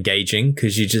engaging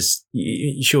because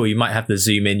you might have the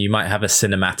zoom in, you might have a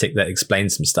cinematic that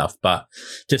explains some stuff, but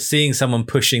just seeing someone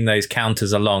pushing those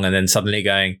counters along and then suddenly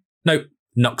going, nope,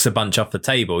 knocks a bunch off the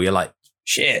table. You're like,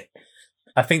 shit.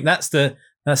 I think that's the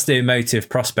emotive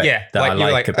prospect that I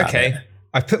like about okay, it.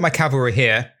 I've put my cavalry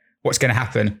here. What's going to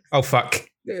happen? Oh, fuck.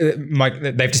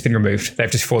 They've just been removed.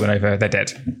 They've just fallen over. They're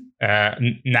dead.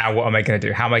 Now what am I going to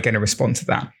do? How am I going to respond to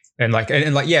that? And like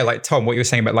Tom, what you were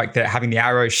saying about like having the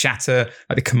arrows shatter,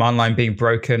 like the command line being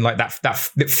broken, like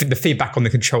the feedback on the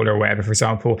controller or whatever, for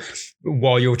example,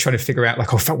 while you're trying to figure out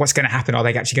like, oh, fuck, what's going to happen? Are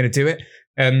they actually going to do it?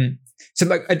 So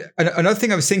like another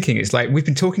thing I was thinking is like, we've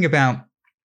been talking about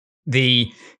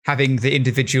having the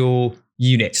individual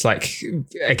units, like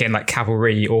again, like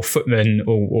cavalry or footmen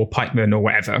or pikemen or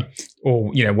whatever,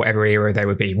 or whatever era they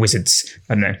would be, wizards,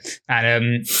 I don't know.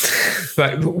 And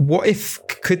but what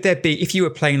could there be if you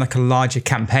were playing like a larger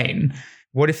campaign?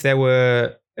 What if there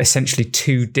were essentially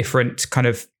two different kind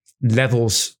of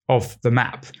levels of the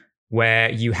map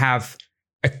where you have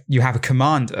a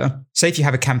commander? Say if you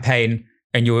have a campaign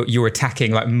and you're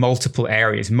attacking like multiple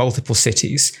areas, multiple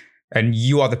cities, and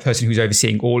you are the person who's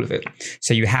overseeing all of it.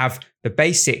 So you have a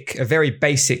very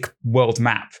basic world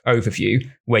map overview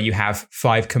where you have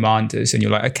 5 commanders and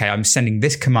you're like, okay, I'm sending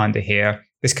this commander here,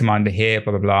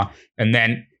 blah, blah, blah. And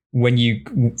then when you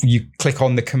click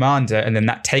on the commander and then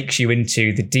that takes you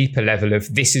into the deeper level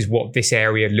of this is what this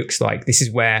area looks like. This is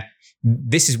where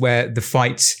the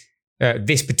fight,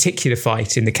 this particular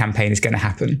fight in the campaign is going to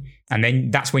happen. And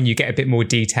then that's when you get a bit more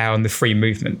detail on the free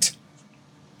movement.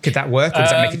 Could that work, or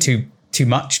does that make it too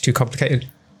much, too complicated?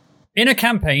 In a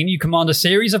campaign, you command a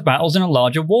series of battles in a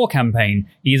larger war campaign,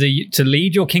 either to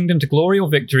lead your kingdom to glory or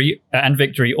victory,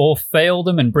 or fail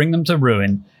them and bring them to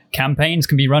ruin. Campaigns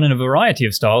can be run in a variety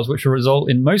of styles, which will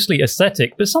result in mostly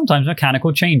aesthetic, but sometimes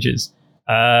mechanical changes.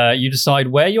 You decide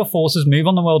where your forces move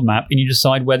on the world map, and you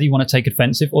decide whether you want to take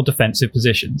offensive or defensive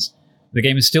positions. The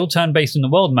game is still turn-based on the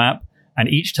world map, and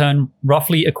each turn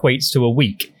roughly equates to a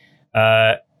week.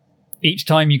 Each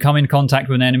time you come in contact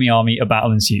with an enemy army, a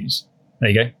battle ensues. There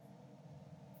you go.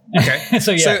 Okay.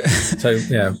 So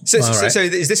yeah. So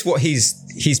is this what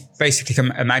he's basically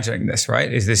imagining this,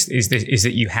 right? Is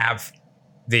that you have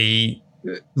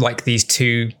these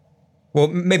two, well,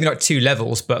 maybe not 2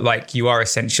 levels, but like you are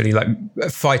essentially like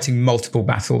fighting multiple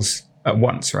battles at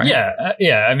once, right?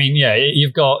 Yeah. I mean, yeah,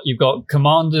 you've got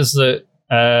commanders that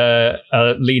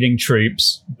are leading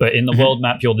troops, but in the world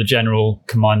map, you're the general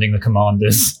commanding the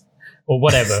commanders. Or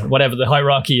whatever the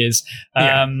hierarchy is.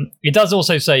 It does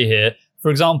also say here, For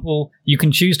example, you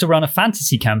can choose to run a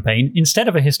fantasy campaign instead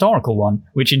of a historical one,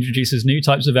 which introduces new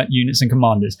types of units and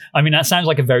commanders. I mean, that sounds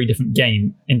like a very different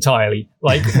game entirely.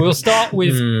 Like, we'll start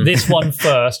with this one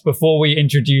first before we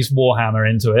introduce Warhammer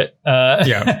into it.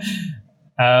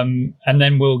 And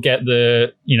then we'll get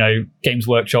the, Games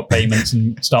Workshop payments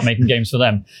and start making games for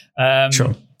them.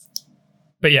 Sure.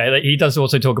 But yeah, he does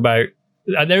also talk about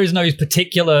there is no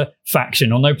particular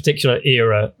faction or no particular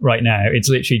era right now. It's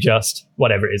literally just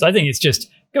whatever it is. I think it's just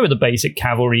go with the basic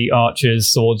cavalry,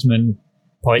 archers, swordsmen,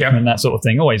 pikemen, that sort of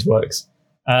thing. Always works.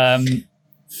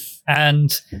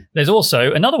 And there's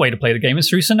also another way to play the game is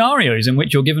through scenarios in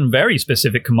which you're given very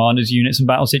specific commanders, units, and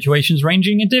battle situations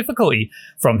ranging in difficulty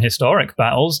from historic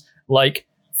battles like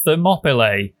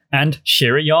Thermopylae and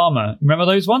Shirayama. Remember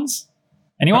those ones?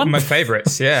 Anyone? My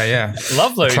favorites. Yeah.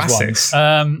 Love those classics.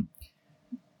 Ones.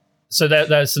 So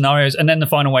there's scenarios, and then the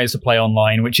final way is to play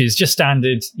online, which is just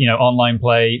standard, online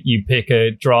play. You pick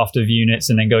a draft of units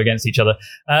and then go against each other.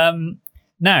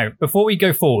 Now, before we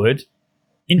go forward,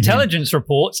 intelligence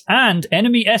reports and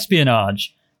enemy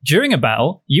espionage. During a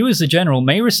battle, you as the general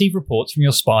may receive reports from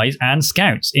your spies and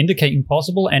scouts indicating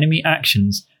possible enemy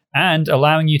actions and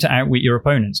allowing you to outwit your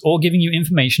opponents, or giving you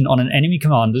information on an enemy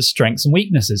commander's strengths and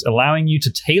weaknesses, allowing you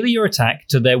to tailor your attack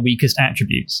to their weakest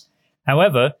attributes.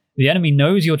 However, the enemy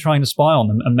knows you're trying to spy on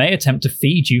them and may attempt to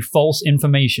feed you false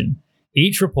information.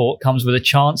 Each report comes with a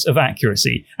chance of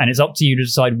accuracy, and it's up to you to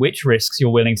decide which risks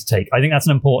you're willing to take. I think that's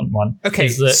an important one. Okay.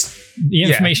 Is that the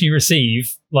information you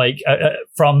receive,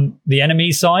 from the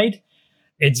enemy side,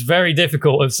 it's very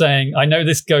difficult of saying, I know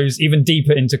this goes even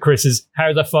deeper into Chris's,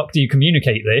 how the fuck do you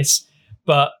communicate this?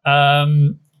 But a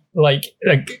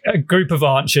group of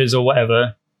archers or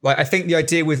whatever. Like, I think the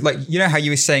idea with, how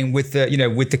you were saying with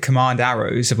the command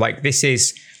arrows of this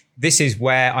is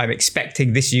where I'm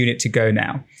expecting this unit to go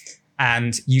now.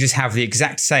 And you just have the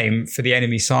exact same for the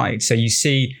enemy side. So you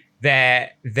see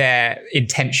their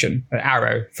intention, an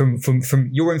arrow from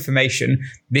your information.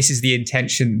 This is the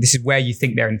intention. This is where you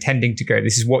think they're intending to go.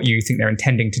 This is what you think they're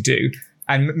intending to do.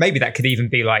 And maybe that could even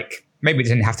be maybe it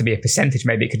doesn't have to be a percentage.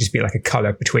 Maybe it could just be like a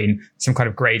color between some kind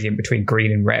of gradient between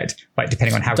green and red,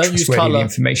 depending on how trustworthy the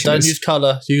information is. Don't use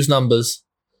color. Use numbers.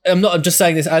 I'm just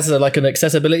saying this as an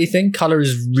accessibility thing. Color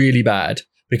is really bad.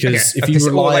 Because if you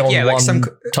rely on one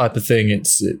type of thing,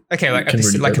 it's okay. Like a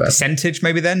percentage,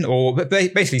 maybe then, or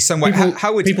basically some way.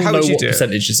 How would people know what do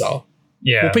percentages it? Are?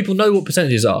 Yeah. Well, people know what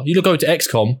percentages are. You go to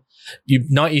XCOM, you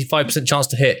 95% chance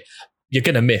to hit. You're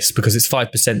gonna miss because it's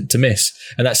 5% to miss,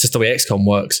 and that's just the way XCOM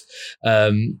works.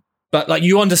 But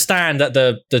you understand that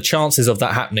the chances of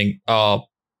that happening are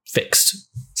fixed.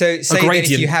 So say that if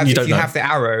you have the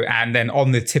arrow and then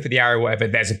on the tip of the arrow, whatever,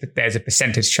 there's a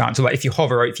percentage chance. So if you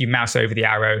hover or if you mouse over the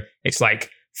arrow, it's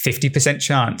 50%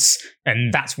 chance.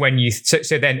 And that's when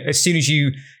so then as soon as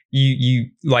you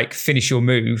finish your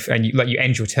move and you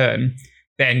end your turn,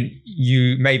 then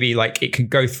you maybe it can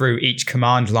go through each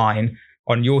command line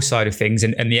on your side of things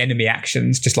and the enemy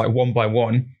actions just one by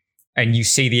one. And you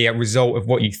see the result of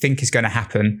what you think is going to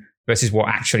happen versus what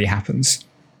actually happens.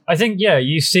 I think,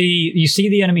 you see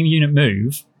the enemy unit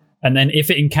move, and then if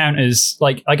it encounters,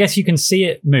 I guess you can see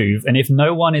it move, and if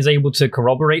no one is able to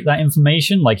corroborate that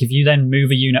information, if you then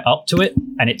move a unit up to it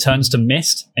and it turns to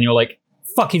mist, and you're like,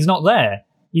 fuck, he's not there.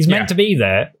 He's meant to be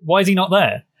there. Why is he not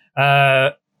there?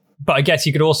 But I guess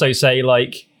you could also say,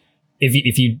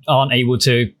 if you aren't able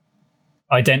to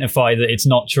identify that it's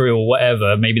not true or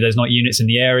whatever, maybe there's not units in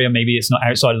the area, maybe it's not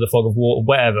outside of the fog of war or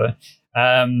whatever,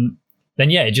 then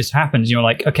it just happens. You're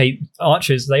like, okay,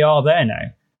 archers, they are there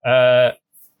now.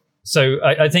 So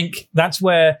I think that's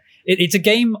where it's a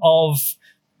game of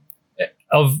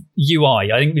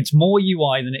UI. I think it's more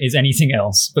UI than it is anything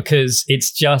else, because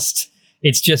it's just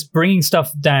bringing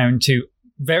stuff down to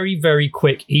very, very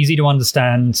quick, easy to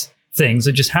understand things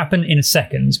that just happen in a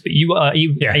second, but you are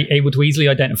able to easily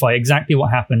identify exactly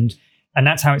what happened, and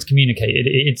that's how it's communicated.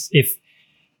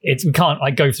 We can't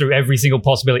go through every single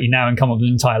possibility now and come up with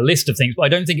an entire list of things, but I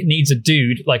don't think it needs a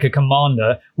dude like a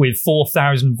commander with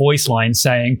 4,000 voice lines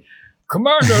saying,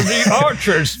 "Commander, the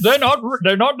archers, they're not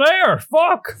there.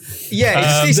 Fuck." Yeah, it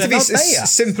just needs to be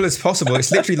as simple as possible.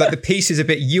 It's literally the pieces a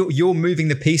bit. You're moving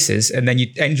the pieces, and then you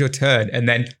end your turn, and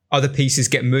then other pieces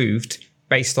get moved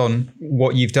based on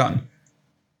what you've done.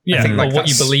 Yeah, or what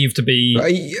you believe to be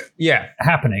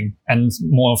happening, and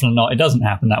more often than not, it doesn't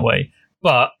happen that way.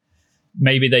 But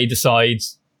maybe they decide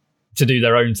to do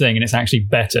their own thing and it's actually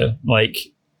better.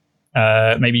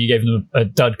 Maybe you gave them a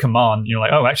dud command and you're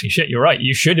like, oh, actually, shit, you're right.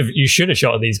 You should have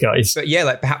shot at these guys.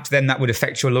 But perhaps then that would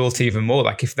affect your loyalty even more.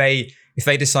 If they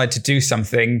decide to do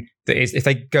something that is, if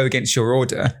they go against your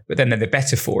order, but then they're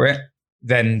better for it,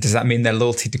 then does that mean their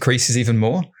loyalty decreases even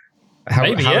more? How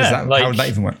would that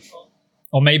even work?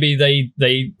 Or maybe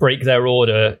they break their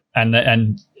order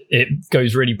and it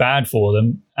goes really bad for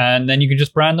them, and then you can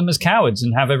just brand them as cowards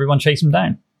and have everyone chase them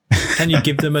down. Can you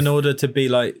give them an order to be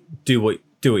like, do what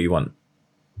you want?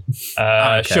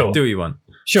 Sure. Do what you want.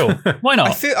 Sure. Why not?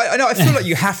 I feel like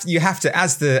you have to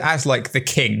as like the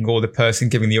king or the person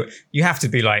giving you have to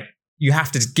be like, you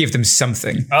have to give them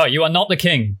something. Oh, you are not the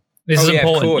king. This is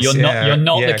important. Of course, you're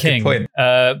not the king.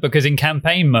 Because in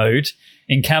campaign mode,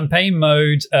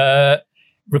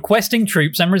 requesting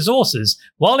troops and resources.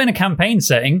 While in a campaign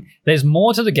setting, there's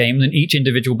more to the game than each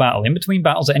individual battle. In between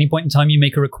battles, at any point in time, you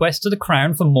make a request to the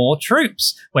crown for more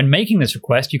troops. When making this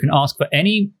request, you can ask for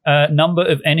any number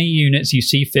of any units you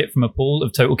see fit from a pool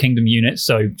of total kingdom units,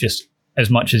 so just as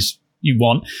much as you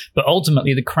want. But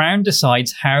ultimately, the crown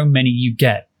decides how many you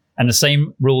get. And the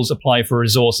same rules apply for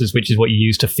resources, which is what you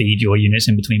use to feed your units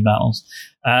in between battles.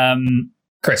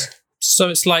 Chris? So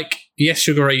it's like Yes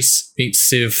Your Grace meets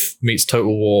Civ meets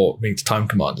Total War meets Time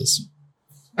Commanders.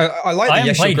 I like the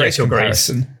Yes Your Grace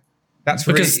comparison. That's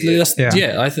because really,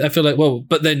 I feel like, well,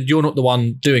 but then you're not the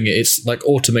one doing it. It's like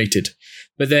automated.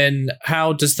 But then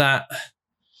how does that?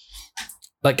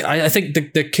 Like, I think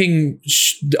the king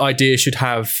idea should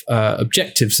have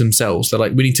objectives themselves. They're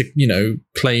like, we need to,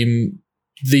 claim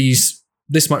this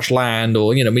much land, or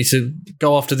we need to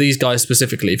go after these guys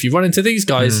specifically. If you run into these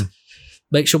guys.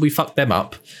 Make sure we fuck them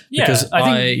up. Yeah, because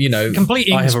I think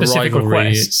completing specific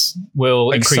requests will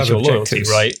like increase your loyalty,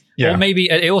 right? Yeah. Or maybe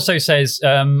it also says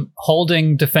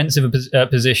holding defensive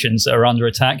positions that are under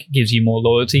attack gives you more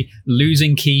loyalty.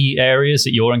 Losing key areas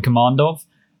that you're in command of,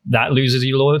 that loses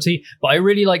your loyalty. But I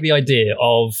really like the idea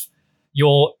of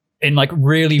you're in like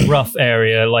really rough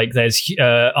area, like there's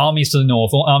armies to the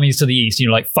north or armies to the east, and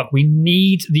you're like, fuck, we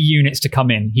need the units to come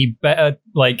in. He better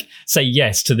like say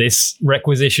yes to this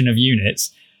requisition of units.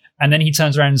 And then he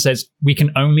turns around and says, we can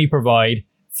only provide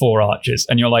 4 archers.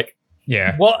 And you're like,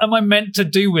 yeah, what am I meant to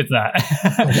do with that?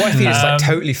 What if he just like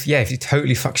if he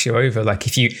totally fucks you over, like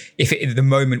if the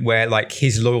moment where like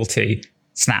his loyalty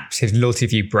snaps, his loyalty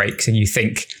view breaks, and you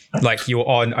think like you're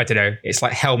on, I don't know, it's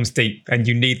like Helm's Deep and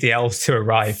you need the elves to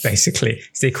arrive, basically.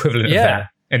 It's the equivalent of that.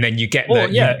 And then you get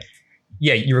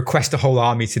you request a whole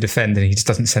army to defend and he just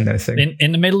doesn't send anything.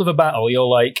 In the middle of a battle, you're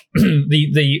like,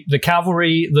 the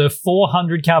cavalry, the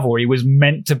 400 cavalry was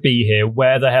meant to be here.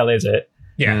 Where the hell is it?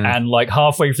 Yeah. And like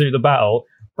halfway through the battle,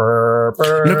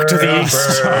 look to the east.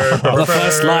 The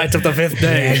first light of the 5th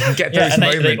day. You get those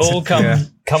moments. They all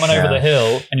coming over the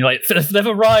hill, and you're like, they've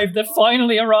arrived. They've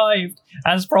finally arrived,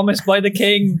 as promised by the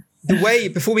king. The way,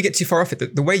 before we get too far off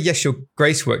it, the way Yes Your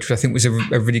Grace worked, which I think was a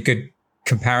really good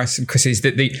comparison, Chris, is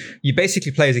that you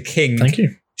basically play as a king. Thank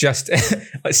you. Just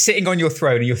sitting on your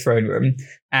throne in your throne room,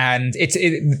 and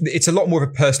it's a lot more of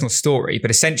a personal story.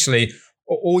 But essentially,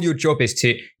 all your job is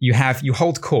you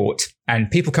hold court, and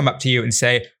people come up to you and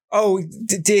say, "Oh,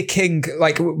 dear king,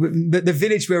 like the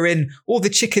village we're in, all the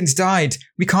chickens died.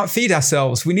 We can't feed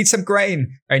ourselves. We need some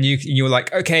grain." And you're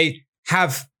like, "Okay,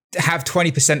 have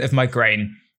 20% of my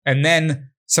grain." And then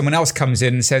someone else comes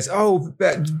in and says, "Oh,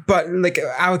 but like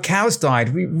our cows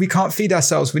died. We can't feed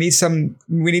ourselves. We need some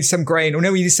grain. Or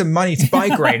no, we need some money to buy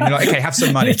grain." And you're like, "Okay, have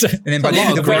some money." And then by the end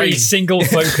of the very week, single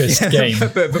focused game.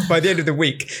 But by the end of the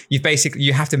week,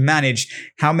 you have to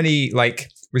manage how many like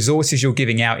resources you're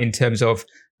giving out in terms of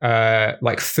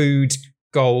like food,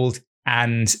 gold,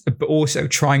 but also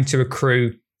trying to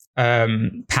accrue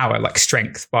power, like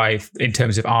strength, in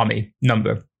terms of army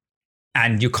number.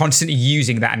 And you're constantly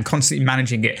using that and constantly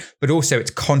managing it, but also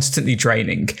it's constantly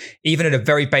draining. Even at a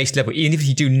very base level, even if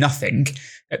you do nothing,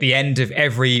 at the end of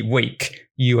every week,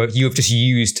 you have just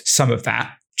used some of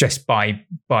that just by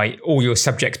all your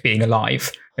subjects being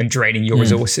alive and draining your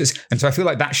resources. And so I feel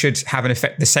like that should have an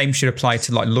effect. The same should apply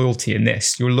to like loyalty in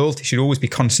this. Your loyalty should always be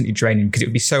constantly draining, because it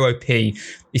would be so OP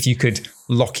if you could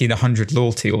lock in 100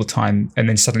 loyalty all the time and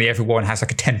then suddenly everyone has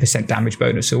like a 10% damage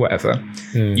bonus or whatever.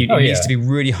 It needs to be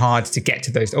really hard to get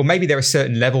to those. Or maybe there are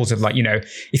certain levels of like,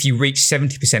 if you reach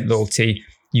 70% loyalty,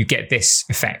 you get this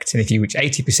effect. And if you reach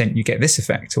 80%, you get this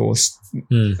effect. Or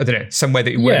I don't know, somewhere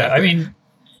that you wear that. I mean,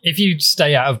 if you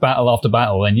stay out of battle after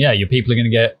battle, then your people are going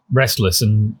to get restless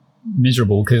and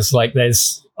miserable, because like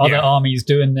there's other armies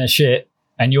doing their shit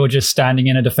and you're just standing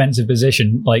in a defensive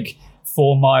position like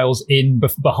 4 miles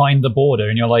behind the border,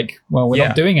 and you're like, well, we're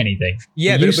not doing anything.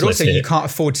 Yeah, but also you can't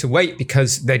afford to wait,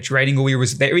 because they're draining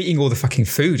they're eating all the fucking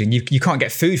food, and you can't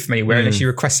get food from anywhere unless you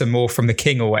request some more from the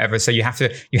king or whatever. So you have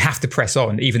to press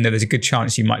on, even though there's a good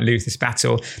chance you might lose this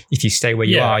battle. If you stay where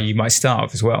you are, you might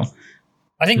starve as well.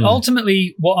 I think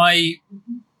ultimately what I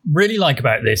really like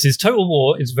about this is Total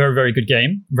War is a very, very good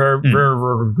game. Very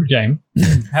good game.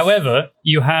 However,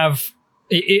 you have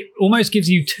it almost gives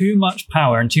you too much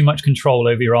power and too much control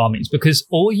over your armies, because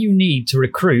all you need to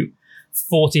recruit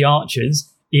 40 archers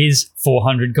is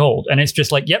 400 gold. And it's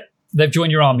just like, yep, they've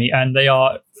joined your army and they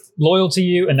are loyal to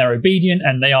you and they're obedient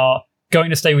and they are going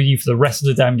to stay with you for the rest of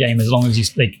the damn game as long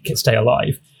as they can stay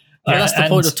alive. Yeah, that's the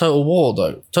point of Total War,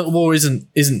 though. Total War isn't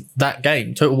that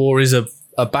game. Total War is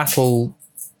a battle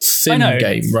sim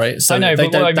game, right? So I know,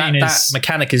 but what I mean that is,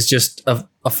 mechanic is just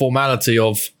a formality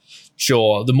of,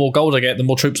 sure, the more gold I get, the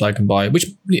more troops I can buy, which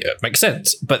makes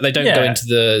sense. But they don't go into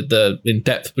the in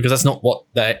depth, because that's not what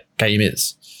that game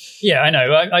is. Yeah, I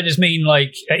know. I just mean,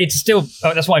 like, it's still...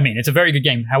 that's what I mean. It's a very good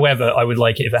game. However, I would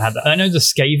like it if it had that. I know the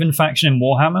Skaven faction in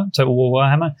Warhammer, Total War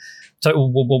Warhammer,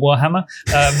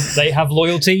 they have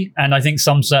loyalty, and I think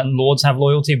some certain lords have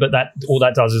loyalty, but that all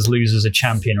that does is loses a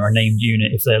champion or a named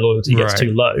unit if their loyalty gets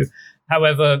too low.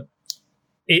 However,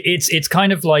 it's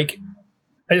kind of like,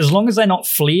 as long as they're not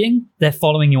fleeing, they're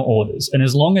following your orders. And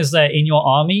as long as they're in your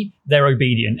army, they're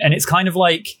obedient. And it's kind of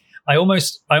like... I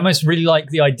almost really like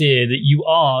the idea that you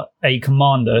are a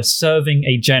commander serving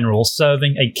a general,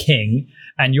 serving a king,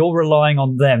 and you're relying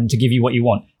on them to give you what you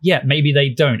want. Yeah, maybe they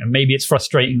don't, and maybe it's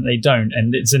frustrating that they don't,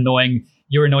 and it's annoying.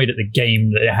 You're annoyed at the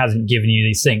game that it hasn't given you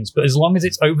these things. But as long as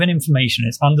it's open information,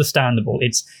 it's understandable,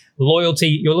 it's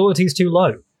loyalty, your loyalty is too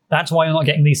low. That's why you're not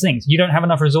getting these things. You don't have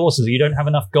enough resources, you don't have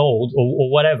enough gold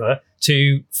or whatever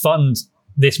to fund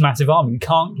this massive army. We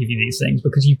can't give you these things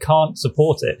because you can't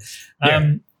support it.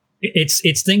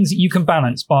 It's things that you can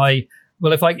balance by,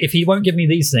 well, if he won't give me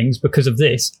these things because of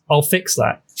this, I'll fix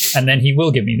that. And then he will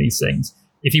give me these things.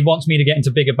 If he wants me to get into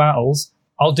bigger battles,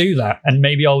 I'll do that. And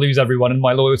maybe I'll lose everyone and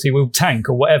my loyalty will tank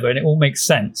or whatever. And it all makes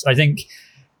sense. I think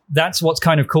that's what's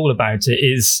kind of cool about it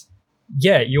is,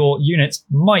 yeah, your units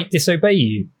might disobey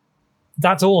you.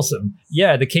 That's awesome.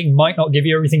 Yeah, the king might not give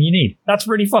you everything you need. That's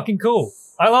really fucking cool.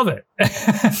 I love it. I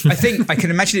think I can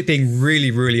imagine it being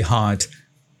really, really hard.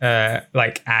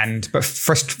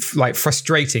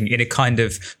 Frustrating in a kind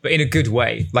of, but in a good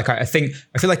way. Like I feel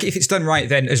like if it's done right,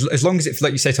 then as long as it,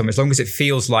 like you say, Tom, as long as it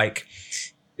feels like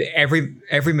every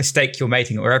mistake you're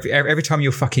making or every time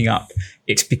you're fucking up,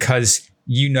 it's because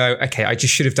you know, okay, I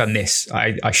just should have done this.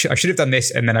 I should have done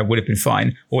this, and then I would have been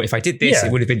fine. Or if I did this,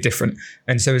 it would have been different.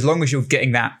 And so as long as you're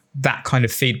getting that kind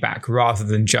of feedback rather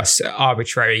than just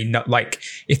arbitrary, not like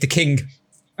if the king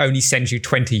only sends you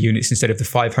 20 units instead of the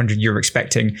 500 you're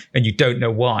expecting and you don't know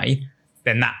why,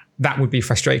 then that would be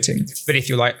frustrating. But if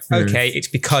you're like, okay, it's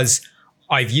because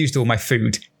I've used all my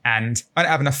food and I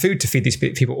don't have enough food to feed these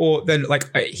people, or then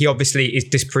like he obviously is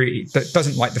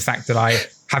doesn't like the fact that I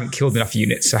haven't killed enough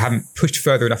units, so I haven't pushed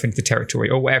further enough into the territory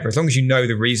or whatever, as long as you know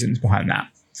the reasons behind that.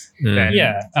 Then,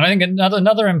 yeah, and I think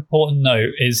another important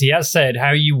note is he has said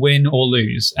how you win or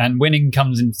lose, and winning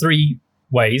comes in 3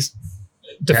 ways: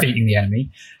 defeating the enemy.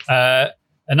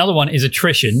 Another one is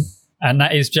attrition, and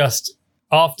that is just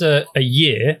after a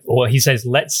year, or he says,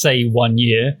 let's say 1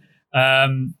 year,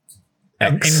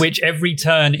 in which every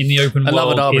turn in the open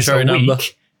world is a week. Number.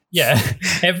 Yeah,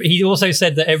 he also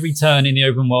said that every turn in the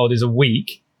open world is a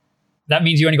week. That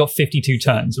means you only got 52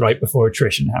 turns, right, before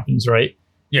attrition happens, right?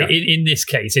 Yeah. In this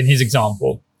case, in his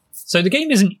example. So the game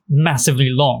isn't massively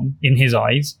long in his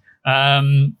eyes.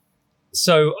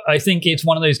 So I think it's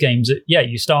one of those games that, yeah,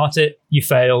 you start it, you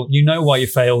fail, you know why you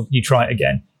failed, you try it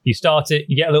again. You start it,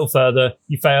 you get a little further,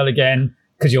 you fail again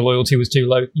because your loyalty was too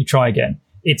low, you try again.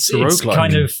 It's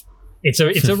kind of, it's a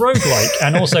roguelike,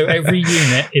 and also every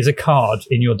unit is a card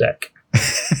in your deck.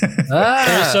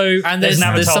 Also, and there's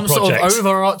some sort of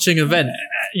overarching event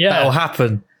that will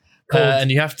happen.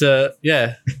 And you have to,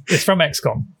 It's from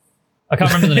XCOM. I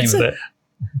can't remember the name of it.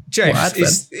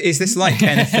 James, is this like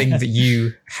anything that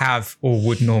you have or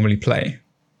would normally play?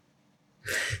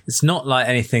 It's not like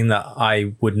anything that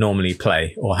I would normally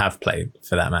play or have played,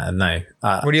 for that matter. No.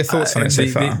 What are your thoughts on it so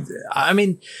far? I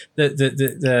mean,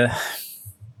 the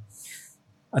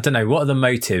I don't know. What are the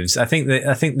motives? I think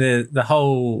the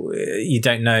whole you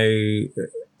don't know.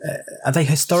 Are they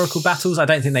historical battles? I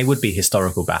don't think they would be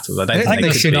historical battles. I don't think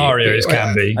the scenarios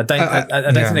can be. I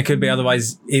don't think they could be.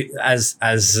 Otherwise, as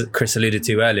Chris alluded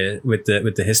to earlier with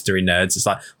the history nerds, it's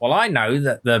like, well, I know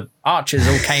that the archers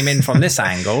all came in from this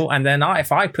angle, and then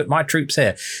if I put my troops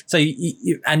here, so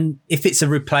and if it's a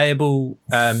replayable,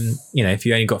 if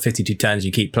you only got 52 turns,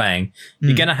 you keep playing,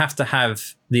 you're going to have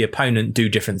the opponent do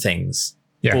different things.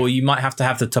 Yeah. Or you might have to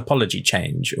have the topology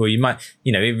change, or you might,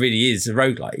 it really is a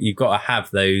roguelike. You've got to have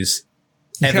those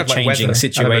ever-changing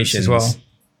situations as well,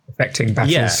 affecting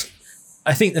battles.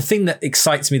 I think the thing that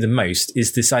excites me the most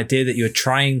is this idea that you're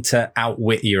trying to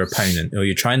outwit your opponent, or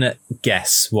you're trying to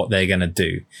guess what they're going to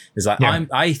do. It's like,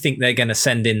 I think they're going to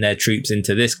send in their troops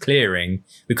into this clearing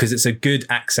because it's a good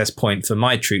access point for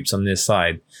my troops on this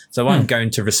side. So I'm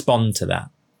going to respond to that.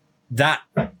 That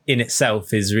in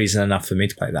itself is reason enough for me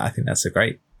to play that. I think that's a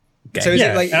great game. So is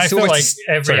it like, and I feel like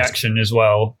every action as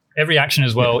well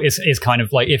is kind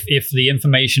of like if the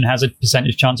information has a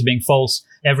percentage chance of being false,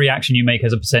 every action you make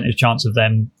has a percentage chance of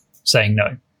them saying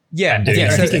no. Yeah, I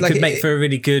so think it could make for a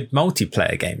really good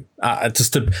multiplayer game. I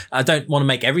don't want to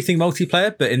make everything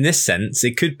multiplayer, but in this sense,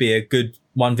 it could be a good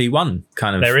 1v1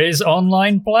 kind of. There is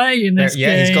online play in this game.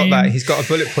 Yeah, he's got that. He's got a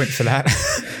bullet point for that.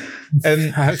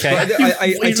 Okay.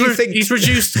 I do think he's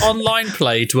reduced online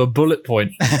play to a bullet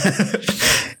point.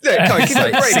 Look, give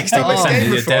it a break. It's not much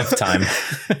game your dev time. I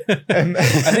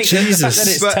think the fact that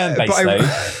it's turn-based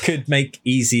though could make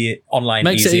online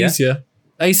makes easier. It easier.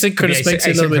 Asynchronous makes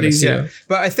it a little bit easier. Yeah.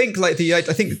 But I think I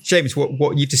think James,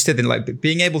 what you just did in like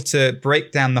being able to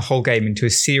break down the whole game into a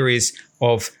series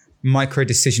of micro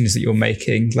decisions that you're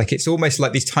making, like it's almost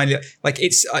like these tiny, like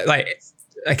it's like.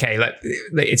 Okay, like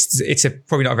it's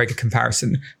probably not a very good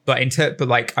comparison, but but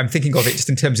like I'm thinking of it just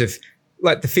in terms of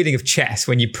like the feeling of chess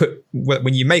when you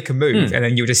make a move and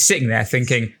then you're just sitting there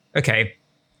thinking, okay,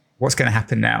 what's going to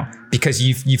happen now? Because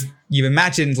you've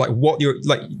imagined like what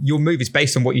your move is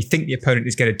based on what you think the opponent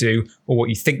is going to do, or what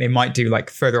you think they might do like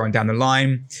further on down the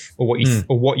line, or what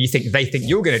you think they think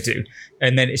you're going to do,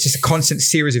 and then it's just a constant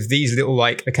series of these little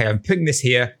like, okay, I'm putting this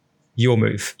here, your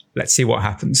move, let's see what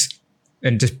happens.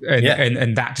 And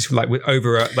that just like with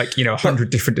over 100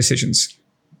 different decisions.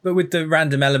 But with the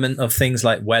random element of things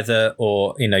like weather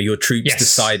or, your troops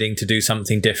deciding to do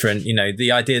something different,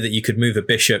 the idea that you could move a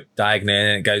bishop diagonally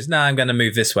and it goes, no, I'm going to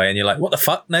move this way. And you're like, what the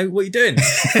fuck? No, what are you doing?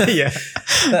 Who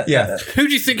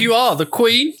do you think you are? The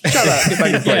queen? Shut up. Get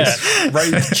back in place.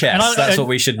 Rogue chess. That's what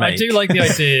we should make. I do like the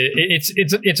idea.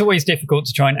 It's always difficult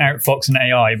to try and outfox an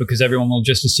AI because everyone will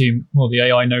just assume, well, the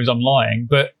AI knows I'm lying.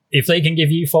 But if they can give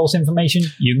you false information,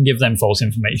 you can give them false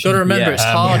information. Got to remember, it's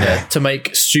harder to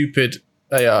make stupid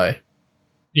AI.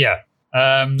 Yeah.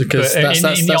 Because in that's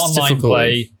the online difficult.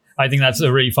 play, I think that's a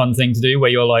really fun thing to do where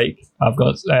you're like, I've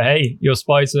got, hey, your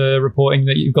spies are reporting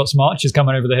that you've got some archers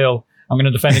coming over the hill. I'm going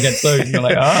to defend against those. And you're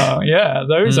like, oh, yeah,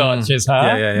 those archers,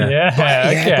 huh?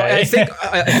 Yeah, okay. But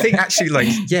I think actually,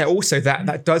 also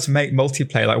that does make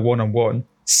multiplayer like one-on-one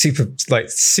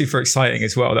super exciting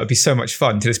as well. That would be so much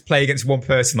fun to just play against one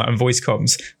person like on voice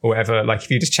comms or whatever. Like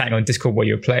if you're just chatting on Discord while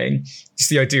you're playing, just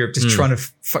the idea of just trying to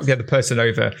fuck the other person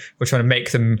over or trying to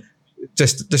make them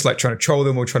just like trying to troll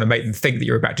them or trying to make them think that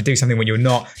you're about to do something when you're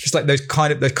not. Just like those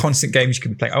constant games you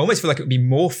can play. I almost feel like it would be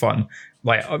more fun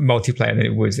like multiplayer than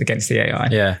it was against the AI.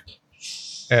 Yeah.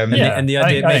 And the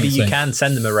idea maybe you can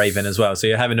send them a raven as well. So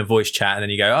you're having a voice chat and then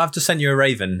you go, I've just sent you a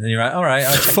raven. And you're like, all right,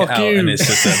 I'll check Fuck it out. you. And it's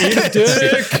just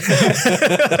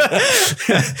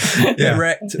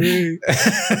wrecked.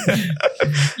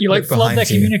 You like flood their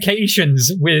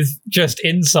communications with just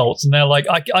insults and they're like,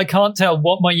 I can't tell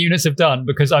what my units have done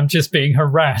because I'm just being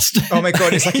harassed. Oh my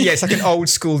God, it's like an old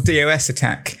school DOS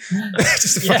attack.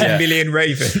 Just a fucking million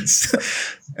ravens.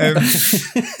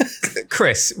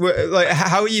 Chris, like,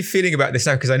 how are you feeling about this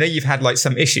now? Because I know you've had like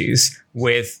some issues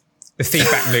with the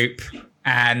feedback loop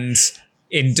and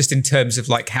in terms of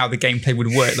like how the gameplay would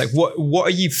work. Like, what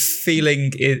are you feeling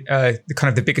the kind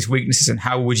of the biggest weaknesses, and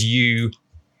how would you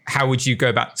go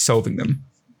about solving them?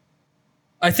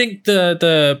 I think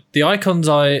the icons,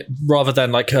 rather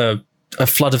than like a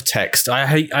flood of text. I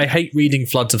hate reading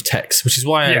floods of text, which is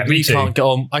why I really can't get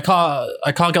on. I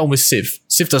can't get on with Civ.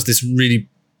 Civ does this really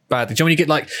badly. Do you know when you get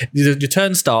like your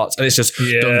turn starts and it's just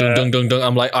dung dung dung dung dung?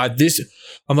 I'm like,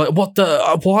 what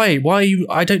the? Why are you?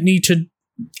 I don't need to.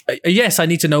 Yes, I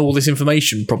need to know all this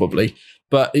information probably,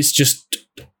 but it's just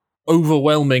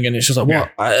overwhelming and it's just like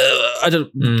what? I don't.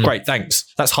 Great,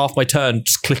 thanks. That's half my turn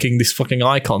just clicking these fucking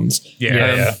icons.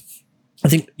 Yeah. I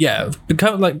think,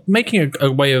 become like making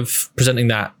a way of presenting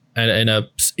that in a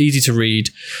easy to read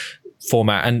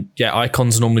format. And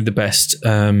icons are normally the best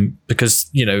because,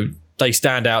 they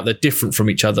stand out. They're different from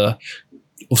each other.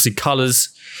 Obviously,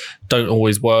 colors don't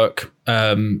always work.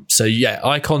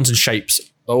 Icons and shapes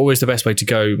are always the best way to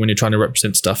go when you're trying to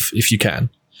represent stuff if you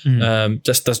can.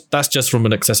 That's just from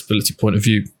an accessibility point of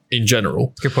view in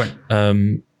general. Good point.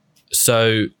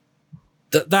 So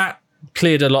that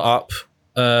cleared a lot up.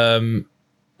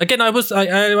 Again,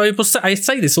 I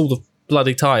say this all the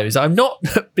bloody time, is I'm not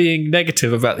being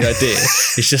negative about the idea.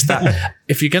 It's just that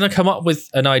if you're going to come up with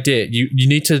an idea, you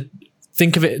need to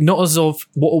think of it not as of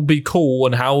what would be cool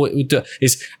and how it would do,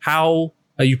 is how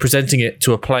are you presenting it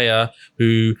to a player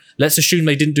who, let's assume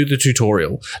they didn't do the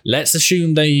tutorial. Let's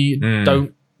assume they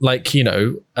don't, like,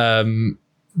 you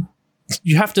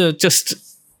have to just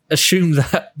assume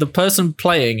that the person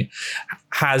playing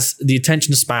has the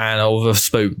attention span of a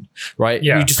spoon, right?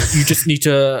 Yeah. You just need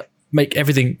to make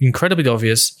everything incredibly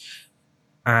obvious,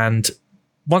 and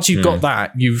once you've got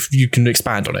that, you can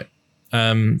expand on it.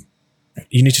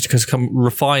 You need to just come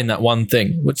refine that one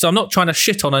thing. So I'm not trying to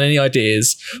shit on any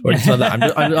ideas or anything like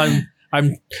that.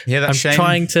 I'm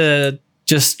trying to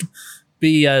just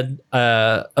be a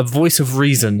voice of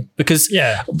reason, because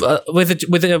with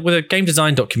a game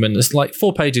design document, it's like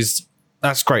 4 pages.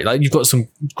 That's great. Like, you've got some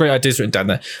great ideas written down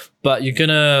there, but you're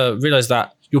gonna realize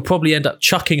that you'll probably end up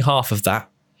chucking half of that.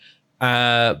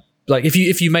 Like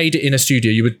if you made it in a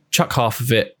studio, you would chuck half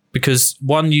of it, because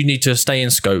 1, you need to stay in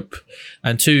scope,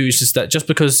 and 2, it's just that just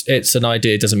because it's an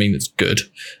idea doesn't mean it's good.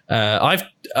 I've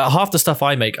half the stuff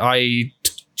I make, I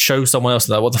show someone else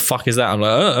that, what the fuck is that? I'm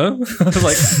like,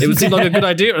 like, it would seem like a good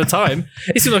idea at the time.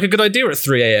 It seemed like a good idea at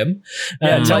 3 a.m.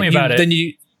 Tell me about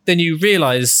it. Then you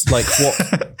realize, like, what.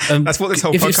 That's what this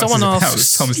whole podcast is about.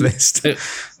 Tom's list.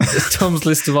 Tom's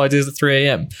list of ideas at 3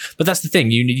 a.m. But that's the thing.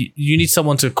 You need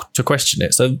someone to question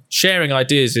it. So sharing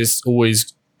ideas is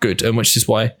always good, and which is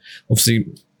why, obviously,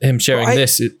 him sharing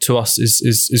this to us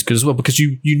is good as well, because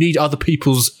you need other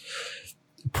people's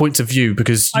points of view,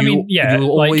 because you'll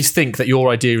always think that your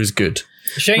idea is good.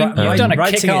 Shane, you've done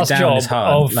a kick-ass job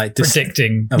of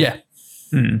predicting.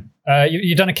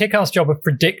 You've done a kick-ass job of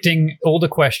predicting all the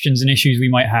questions and issues we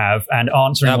might have and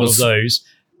answering all of those,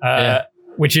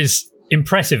 which is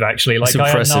impressive, actually. Like, I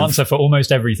have an answer for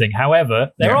almost everything.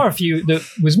 However, there are a few that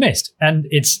was missed, and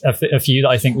it's a few that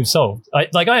I think we've solved. I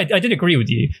did agree with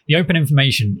you. The open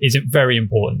information is very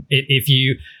important. If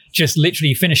you just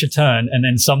literally finish a turn and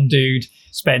then some dude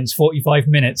spends 45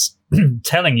 minutes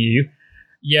telling you,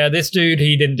 this dude,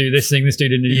 he didn't do this thing, this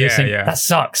dude didn't do this thing, that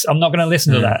sucks. I'm not going to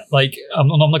listen to that. Like, I'm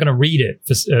not going to read it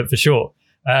for sure.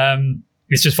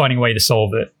 It's just finding a way to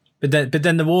solve it. But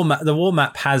then the wall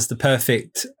map has the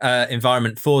perfect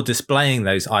environment for displaying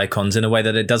those icons in a way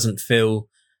that it doesn't feel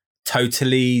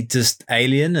totally just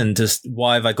alien and just,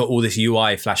 why have I got all this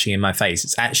UI flashing in my face?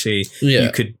 It's actually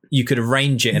you could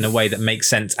arrange it in a way that makes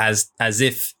sense as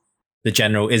if the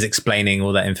general is explaining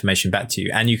all that information back to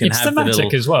you, and you can have the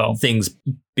little as well. Things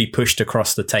be pushed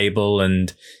across the table,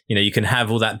 and you can have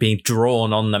all that being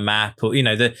drawn on the map, or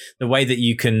the way that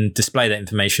you can display that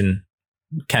information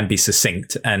can be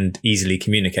succinct and easily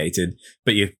communicated,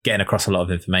 but you're getting across a lot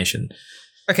of information.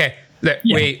 Okay, look,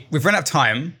 we've run out of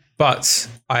time, but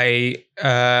I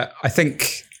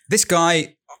think this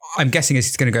guy, I'm guessing,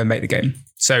 is going to go and make the game.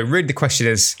 So really, the question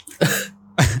is,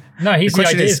 no, he's the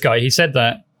ideas guy. He said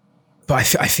that.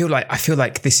 But I feel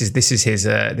like this is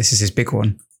his big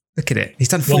one. Look at it. He's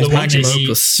done 4 pages.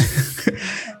 This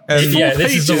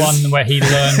is the one where he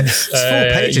learns 4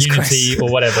 pages, Unity or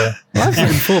whatever. I've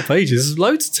written 4 pages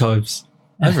loads of times.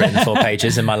 I've written 4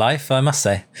 pages in my life, I must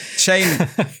say. Shane,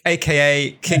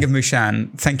 aka King of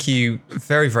Mushan, thank you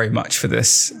very, very much for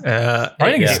this. I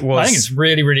think it's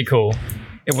really, really cool.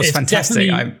 It was fantastic.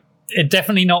 It's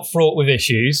definitely not fraught with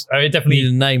issues. It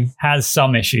definitely has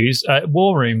some issues.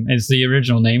 War Room is the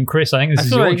original name. Chris, I think this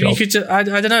is your job. You could just, I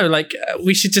don't know, like,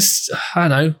 we should just, I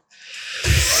don't know.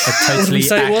 Totally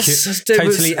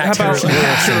accurate war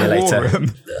simulator.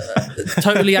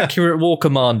 Totally accurate war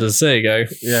commanders. There you go.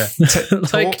 Yeah.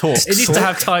 It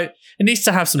needs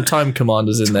to have some time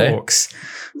commanders in there.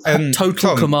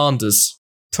 Total commanders.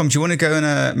 Tom, do you want to go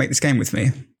and make this game with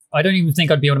me? I don't even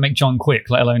think I'd be able to make John Quick,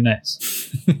 let alone this.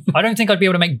 I don't think I'd be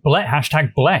able to make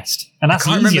hashtag blessed. And that's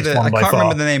the easiest one by far. I can't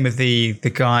remember the name of the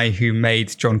guy who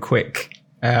made John Quick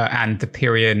and the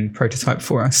Pyrian prototype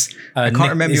for us. I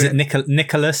can't remember. Is it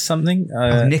Nicholas something?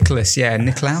 Nicholas,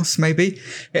 Nicklaus maybe.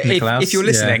 Nicklaus, if you're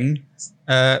listening,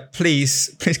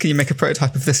 please can you make a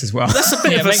prototype of this as well? That's a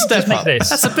bit of a step up.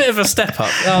 That's a bit of a step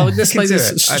up. Oh, let's make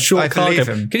this short cargo.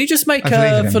 Can you just make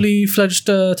a fully fledged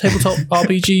tabletop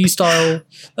RPG style?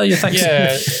 Thanks.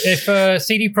 Yeah. If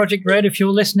CD Projekt Red, if you're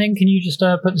listening, can you just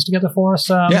put this together for us?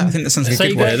 I think that sounds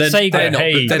like a good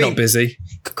way. They're not busy.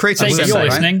 Creative you're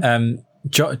listening.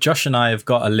 Josh and I have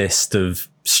got a list of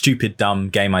stupid, dumb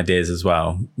game ideas as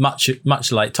well, much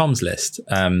like Tom's list.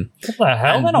 What the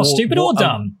hell? They're not stupid or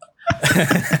dumb.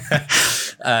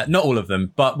 Not all of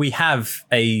them, but we have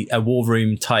a War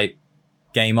Room type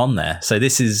game on there. So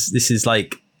this is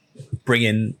like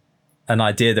bringing an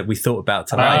idea that we thought about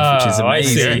to life, which is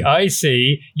amazing. I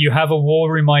see. You have a War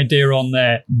Room idea on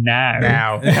there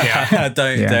now. Yeah.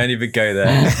 Don't even go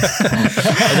there.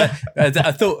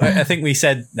 I think we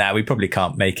said, we probably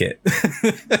can't make it.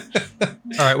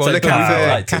 All right, well, So look out I'd for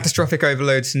like to. Catastrophic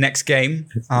Overload's next game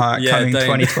Yeah, coming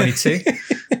don't. 2022.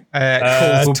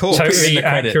 Called Talk. in Totally the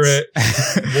credits.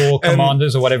 accurate War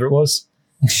Commanders or whatever it was.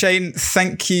 Shane,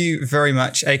 thank you very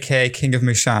much, aka King of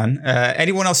Mushan.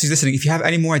 Anyone else who's listening, if you have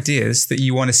any more ideas that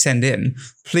you want to send in,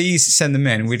 please send them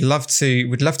in. We'd love to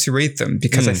read them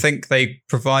because I think they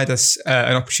provide us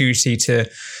an opportunity to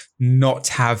not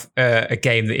have a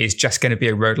game that is just going to be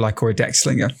a roguelike or a deck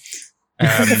slinger.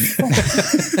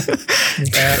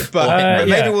 But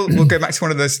maybe we'll go back to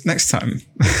one of those next time.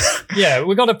 Yeah,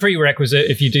 we got a prerequisite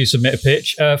if you do submit a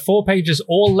pitch. 4 pages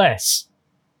or less.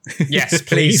 Yes,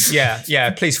 please. Yeah,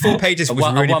 please. 4 pages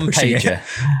was really one pushing pager.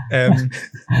 it.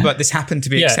 But this happened to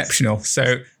be Yes. exceptional.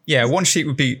 So yeah, 1 sheet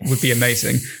would be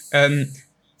amazing.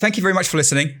 Thank you very much for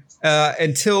listening.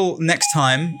 Until next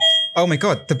time. Oh my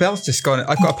God, the bell's just gone.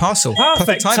 I've got a parcel.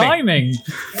 Perfect timing.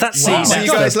 That's Wow. See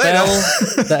you guys later.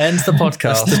 That ends the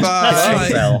podcast. Bye.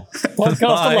 Bell. Podcast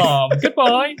Bye. alarm.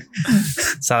 Goodbye.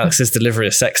 It's Alex's delivery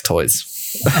of sex toys.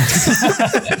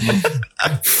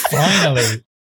 Finally.